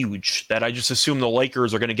so huge that I just assume the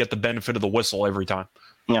Lakers are going to get the benefit of the whistle every time.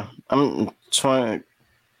 Yeah, I'm trying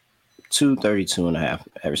 232.5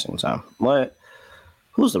 every single time. What?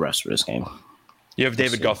 Who's the rest of this game? You have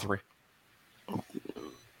David Guthrie.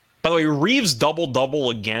 By the way, Reeves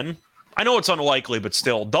double-double again. I know it's unlikely, but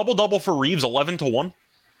still. Double-double for Reeves, 11-1.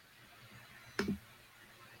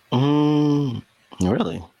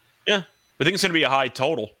 Really? Yeah. I think it's going to be a high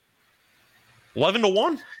total.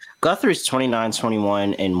 11-1? Guthrie's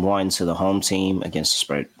 29-21 and 1 to the home team against the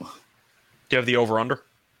spread. Do you have the over-under?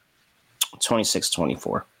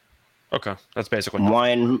 26-24. Okay. That's basically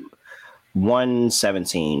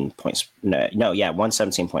 117 points. No,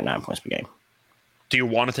 117.9 points per game. Do you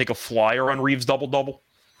want to take a flyer on Reeves double-double?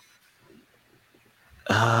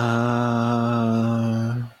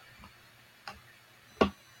 I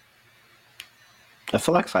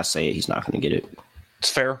feel like if I say it, he's not going to get it. It's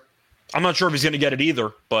fair. I'm not sure if he's going to get it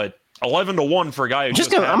either, but 11-1 for a guy who I'm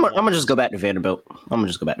going to just go back to Vanderbilt.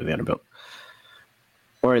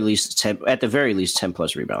 Or at least 10, at the very least 10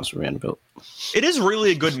 plus rebounds for Vanderbilt. It is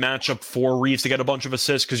really a good matchup for Reeves to get a bunch of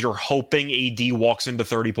assists because you're hoping AD walks into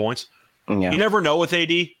 30 points. Yeah. You never know with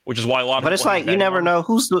AD, which is why a lot of. But it's like you never know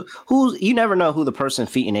you never know who the person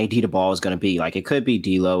feeding AD the ball is going to be. Like it could be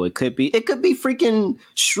D'Lo, it could be freaking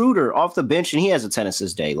Schroeder off the bench, and he has a 10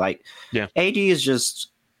 assist day. Like, yeah, AD is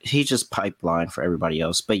just pipeline for everybody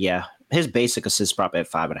else. But yeah, his basic assist prop at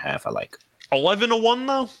 5.5. I like 11-1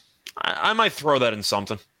 though. I might throw that in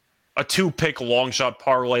something. A 2-pick long shot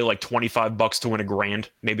parlay, like $25 to win $1,000.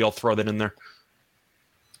 Maybe I'll throw that in there.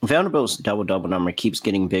 Vanderbilt's double-double number keeps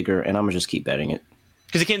getting bigger, and I'm going to just keep betting it.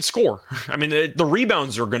 Because he can't score. I mean, the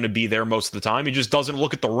rebounds are going to be there most of the time. He just doesn't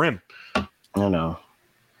look at the rim. I know.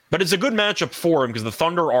 But it's a good matchup for him because the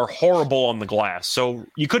Thunder are horrible on the glass. So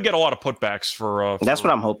you could get a lot of putbacks for that's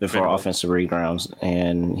what I'm hoping for, offensive rebounds,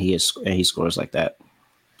 and he scores like that.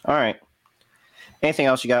 All right. Anything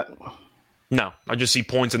else you got? No. I just see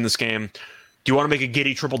points in this game. Do you want to make a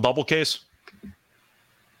Giddey triple-double case?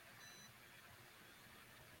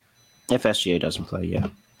 If SGA doesn't play, yeah.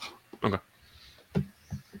 Okay.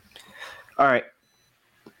 All right.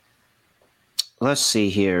 Let's see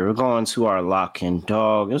here. We're going to our lock and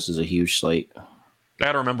dog. This is a huge slate. I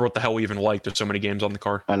don't remember what the hell we even liked. There's so many games on the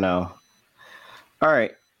card. I know. All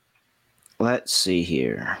right. Let's see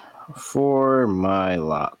here. For my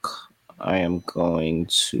lock, I am going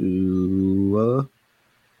to...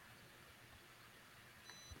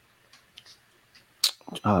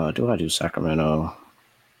 do I do Sacramento?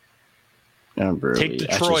 Take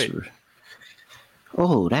Detroit.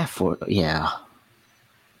 Yeah.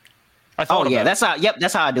 That's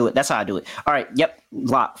how I do it. All right. Yep.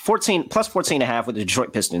 Lock. 14 plus 14.5 with the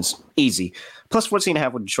Detroit Pistons. Easy. Plus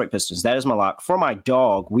 14.5 with the Detroit Pistons. That is my lock. For my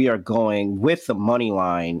dog, we are going with the money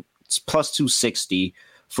line. It's plus 260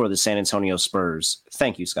 for the San Antonio Spurs.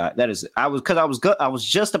 Thank you, Scott. That is I was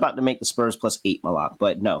just about to make the Spurs plus 8 my lock,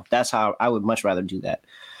 but no, that's how I would much rather do that.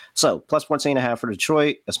 So plus 14.5 for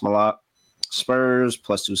Detroit. That's my lock. Spurs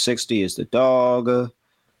plus 260 is the dog.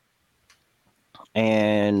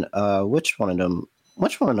 And which one of them?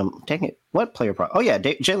 Dang it. What player prop? Oh, yeah,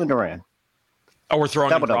 Jalen Duran. Oh, we're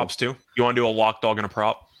throwing in props too? You want to do a lock, dog, and a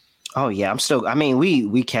prop? Oh, yeah.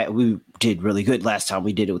 We did really good last time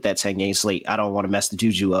we did it with that 10-game slate. I don't want to mess the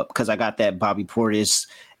juju up because I got that Bobby Portis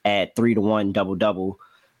at 3-1 double-double.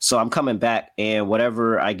 So I'm coming back, and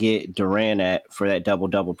whatever I get Duran at for that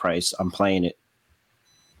double-double price, I'm playing it.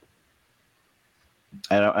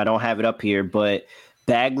 I don't have it up here, but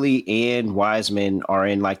Bagley and Wiseman are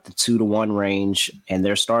in like the 2-1 range, and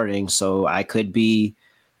they're starting. So I could be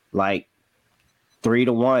like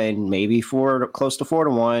 3-1, maybe close to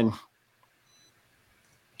 4-1.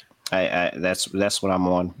 That's what I'm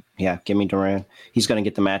on. Yeah, give me Duran. He's going to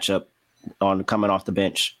get the matchup on coming off the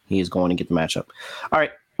bench. He is going to get the matchup. All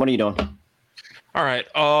right, what are you doing? All right.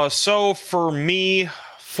 So for me,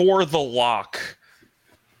 for the lock,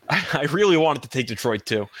 I really wanted to take Detroit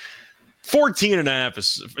too. 14.5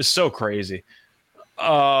 is so crazy.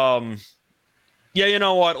 Yeah, you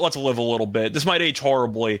know what? Let's live a little bit. This might age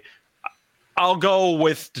horribly. I'll go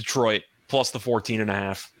with Detroit plus the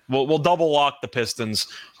 14.5. We'll double lock the Pistons.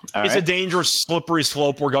 It's a dangerous, slippery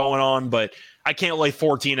slope we're going on, but I can't lay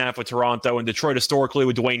 14.5 with Toronto. And Detroit historically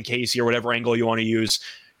with Dwayne Casey or whatever angle you want to use,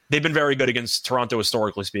 they've been very good against Toronto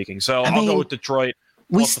historically speaking. So I'll go with Detroit.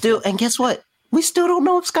 And guess what? We still don't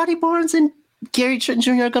know if Scotty Barnes and Gary Trent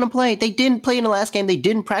Jr. are going to play. They didn't play in the last game. They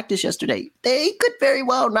didn't practice yesterday. They could very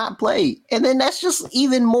well not play. And then that's just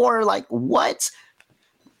even more like, what?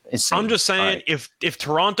 I'm just saying, if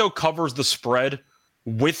Toronto covers the spread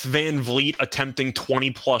with Van Vliet attempting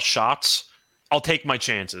 20-plus shots, I'll take my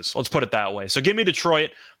chances. Let's put it that way. So give me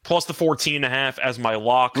Detroit plus the 14.5 as my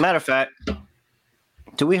lock. Matter of fact,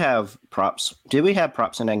 do we have props? Did we have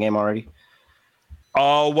props in that game already?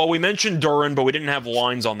 Well, we mentioned Duran, but we didn't have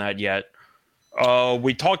lines on that yet.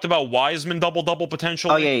 We talked about Wiseman double-double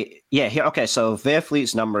potential. Oh, yeah. Here, okay, so Van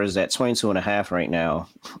Vliet's number is at 22.5 right now.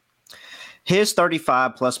 His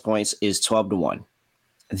 35-plus points is 12-1.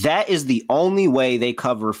 That is the only way they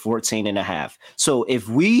cover 14.5. So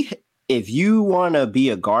if you want to be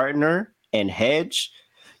a gardener and hedge,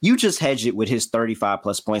 you just hedge it with his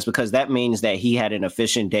 35-plus points because that means that he had an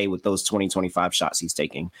efficient day with those 20-25 shots he's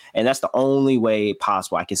taking. And that's the only way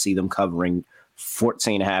possible I can see them covering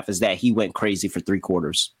 14.5 is that he went crazy for 3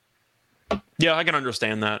 quarters. Yeah, I can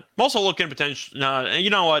understand that. I'm also looking potential. You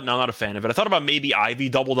know what? No, I'm not a fan of it. I thought about maybe Ivy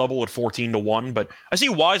double-double at 14-1, but I see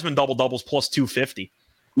Wiseman double-doubles plus 250.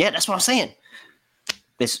 Yeah, that's what I'm saying.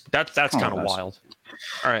 That's kind of wild.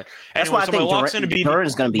 All right. That's why I think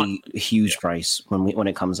Duran's going to be a huge price when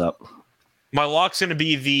it comes up. My lock's going to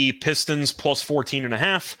be the Pistons plus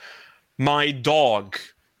 14.5. My dog.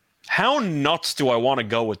 How nuts do I want to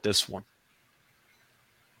go with this one?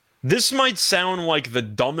 This might sound like the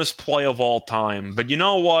dumbest play of all time, but you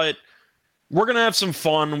know what? We're going to have some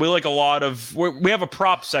fun. We like we have a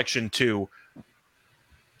prop section too.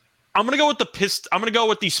 I'm going to go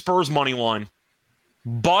with the Spurs money line.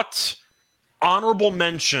 But honorable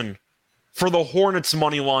mention for the Hornets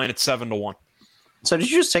money line at 7-1. So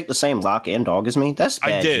did you just take the same lock and dog as me? That's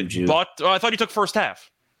bad. I did, juju. But I thought you took first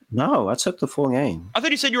half. No, I took the full game. I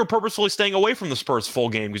thought you said you were purposefully staying away from the Spurs full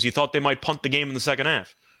game because you thought they might punt the game in the second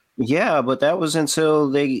half. Yeah, but that was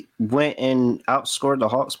until they went and outscored the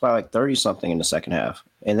Hawks by like 30-something in the second half.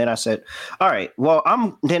 And then I said, all right, well,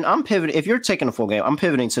 I'm pivoting. If you're taking a full game, I'm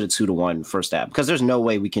pivoting to the 2-1 first half because there's no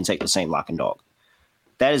way we can take the same lock and dog.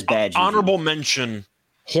 That is bad. Honorable mention,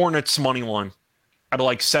 Hornets money line at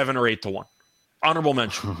like 7 or 8-1. Honorable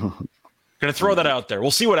mention. Gonna throw that out there.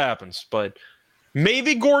 We'll see what happens, but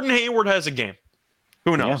maybe Gordon Hayward has a game.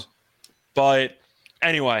 Who knows? Yeah. But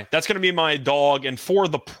anyway, that's going to be my dog. And for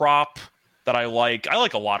the prop that I like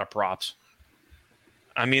a lot of props.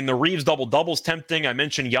 I mean, the Reeves double-double is tempting. I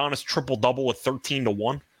mentioned Giannis triple-double at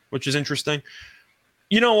 13-1, which is interesting.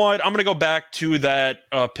 You know what? I'm going to go back to that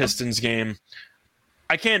Pistons game.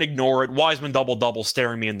 I can't ignore it. Wiseman double-double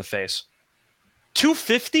staring me in the face.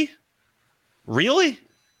 250? Really?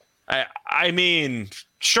 I mean,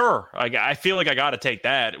 sure. I feel like I got to take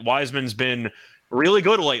that. Wiseman's been really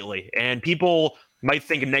good lately, and people might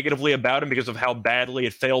think negatively about him because of how badly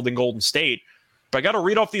it failed in Golden State. But I got to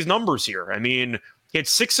read off these numbers here. I mean, he had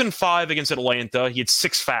 6 and 5 against Atlanta. He had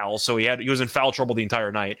 6 fouls, so he was in foul trouble the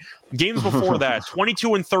entire night. Games before that,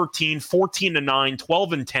 22 and 13, 14 and 9,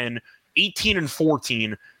 12 and 10, 18 and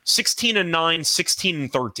 14, 16 and 9, 16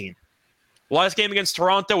 and 13. Last game against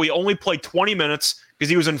Toronto, he only played 20 minutes because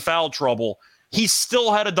he was in foul trouble. He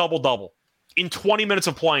still had a double-double in 20 minutes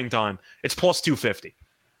of playing time. It's plus 250.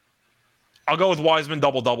 I'll go with Wiseman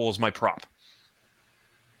double-double as my prop.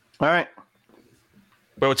 All right.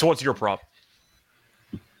 Wait, so what's your prop?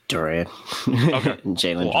 Durant. Okay.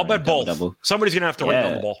 Jalen. Well, I'll bet both. Double. Somebody's gonna have to run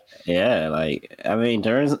on the ball. Yeah, like I mean,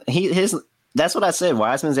 Durant's his. That's what I said.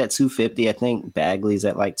 Wiseman's at 250. I think Bagley's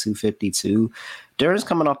at like 252. Durant's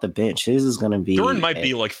coming off the bench. His is gonna be. Durant might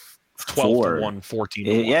be like 12-1,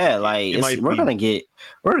 14-1. Yeah, like we're gonna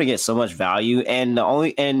get so much value. And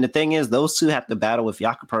the thing is, those two have to battle with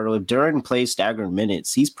Jakob Poeltl. If Durant plays staggered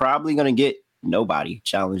minutes, he's probably gonna get nobody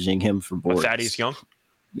challenging him for boards. Thaddeus Young.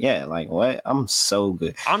 Yeah, like what? I'm so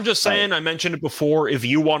good. I'm just saying, I mentioned it before. If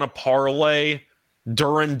you want to parlay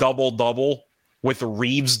Duran double-double with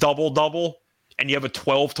Reeves double-double, and you have a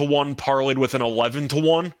 12-1 parlayed with an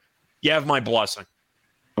 11-1, you have my blessing.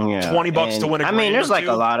 Yeah, $20 to win a grand. I mean, there's like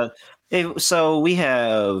a lot of. So we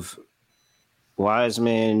have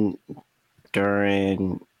Wiseman,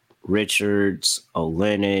 Duran, Richards,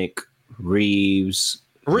 Olynyk, Reeves.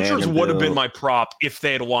 Richards would have been my prop if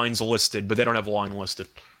they had lines listed, but they don't have a line listed.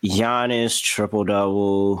 Giannis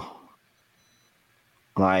triple-double.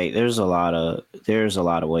 Like there's a lot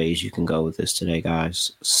of ways you can go with this today,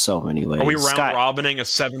 guys. So many ways. Are we robining a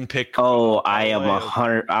 7-pick? Oh, I am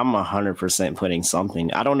 100. I'm 100% putting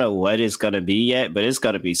something. I don't know what it's gonna be yet, but it's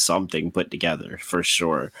gonna be something put together for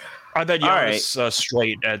sure. I bet Giannis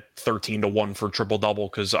straight at 13-1 for triple-double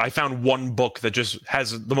because I found one book that just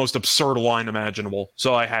has the most absurd line imaginable.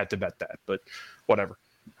 So I had to bet that, but whatever.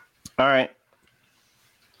 All right.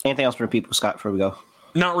 Anything else for people, Scott, before we go?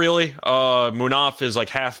 Not really. Munaf is like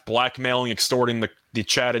half blackmailing, extorting the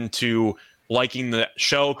chat into liking the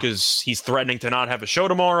show because he's threatening to not have a show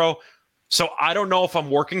tomorrow. So I don't know if I'm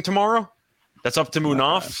working tomorrow. That's up to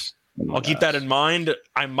Munaf. I'll keep that in mind.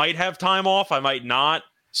 I might have time off. I might not.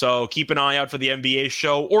 So keep an eye out for the NBA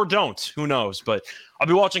show, or don't. Who knows? But I'll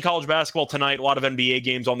be watching college basketball tonight. A lot of NBA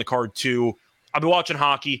games on the card, too. I'll be watching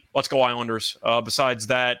hockey. Let's go Islanders. Besides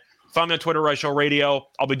that, find me on Twitter, Rice Show Radio.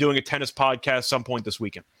 I'll be doing a tennis podcast some point this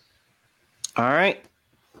weekend. All right.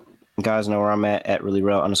 You guys know where I'm at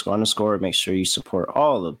 @reallyreal__. Make sure you support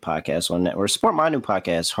all the podcasts on network. Support my new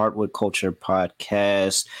podcast, Hardwood Culture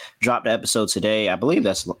Podcast. Dropped the episode today. I believe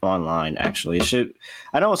that's online, actually.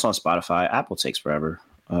 I know it's on Spotify. Apple takes forever.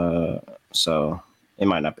 So it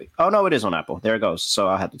might not be. Oh, no, it is on Apple. There it goes. So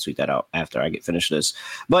I'll have to tweet that out after I get finished this.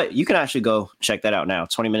 But you can actually go check that out now.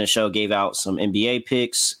 20-minute show, gave out some NBA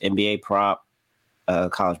picks, NBA prop,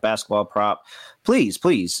 college basketball prop.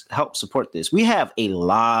 Please help support this. We have a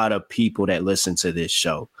lot of people that listen to this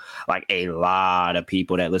show. Like a lot of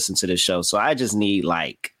people that listen to this show. So I just need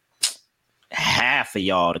like half of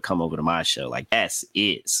y'all to come over to my show. Like that's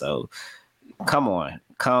it. So come on.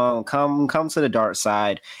 Come to the dark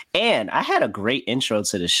side. And I had a great intro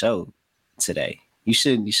to the show today. You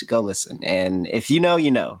should go listen. And if you know,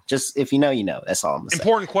 you know. Just if you know, you know. That's all I'm saying.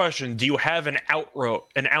 Important question. Do you have an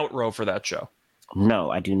outro for that show?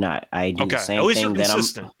 No, I do not. I do the same at least thing you're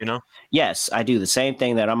consistent, you know? Yes, I do the same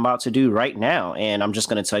thing that I'm about to do right now. And I'm just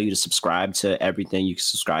going to tell you to subscribe to everything. You can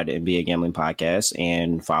subscribe to NBA Gambling Podcast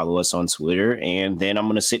and follow us on Twitter. And then I'm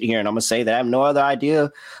going to sit here and I'm going to say that I have no other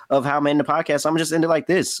idea of how I'm in the podcast. I'm just into like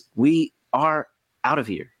this. We are out of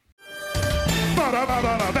here.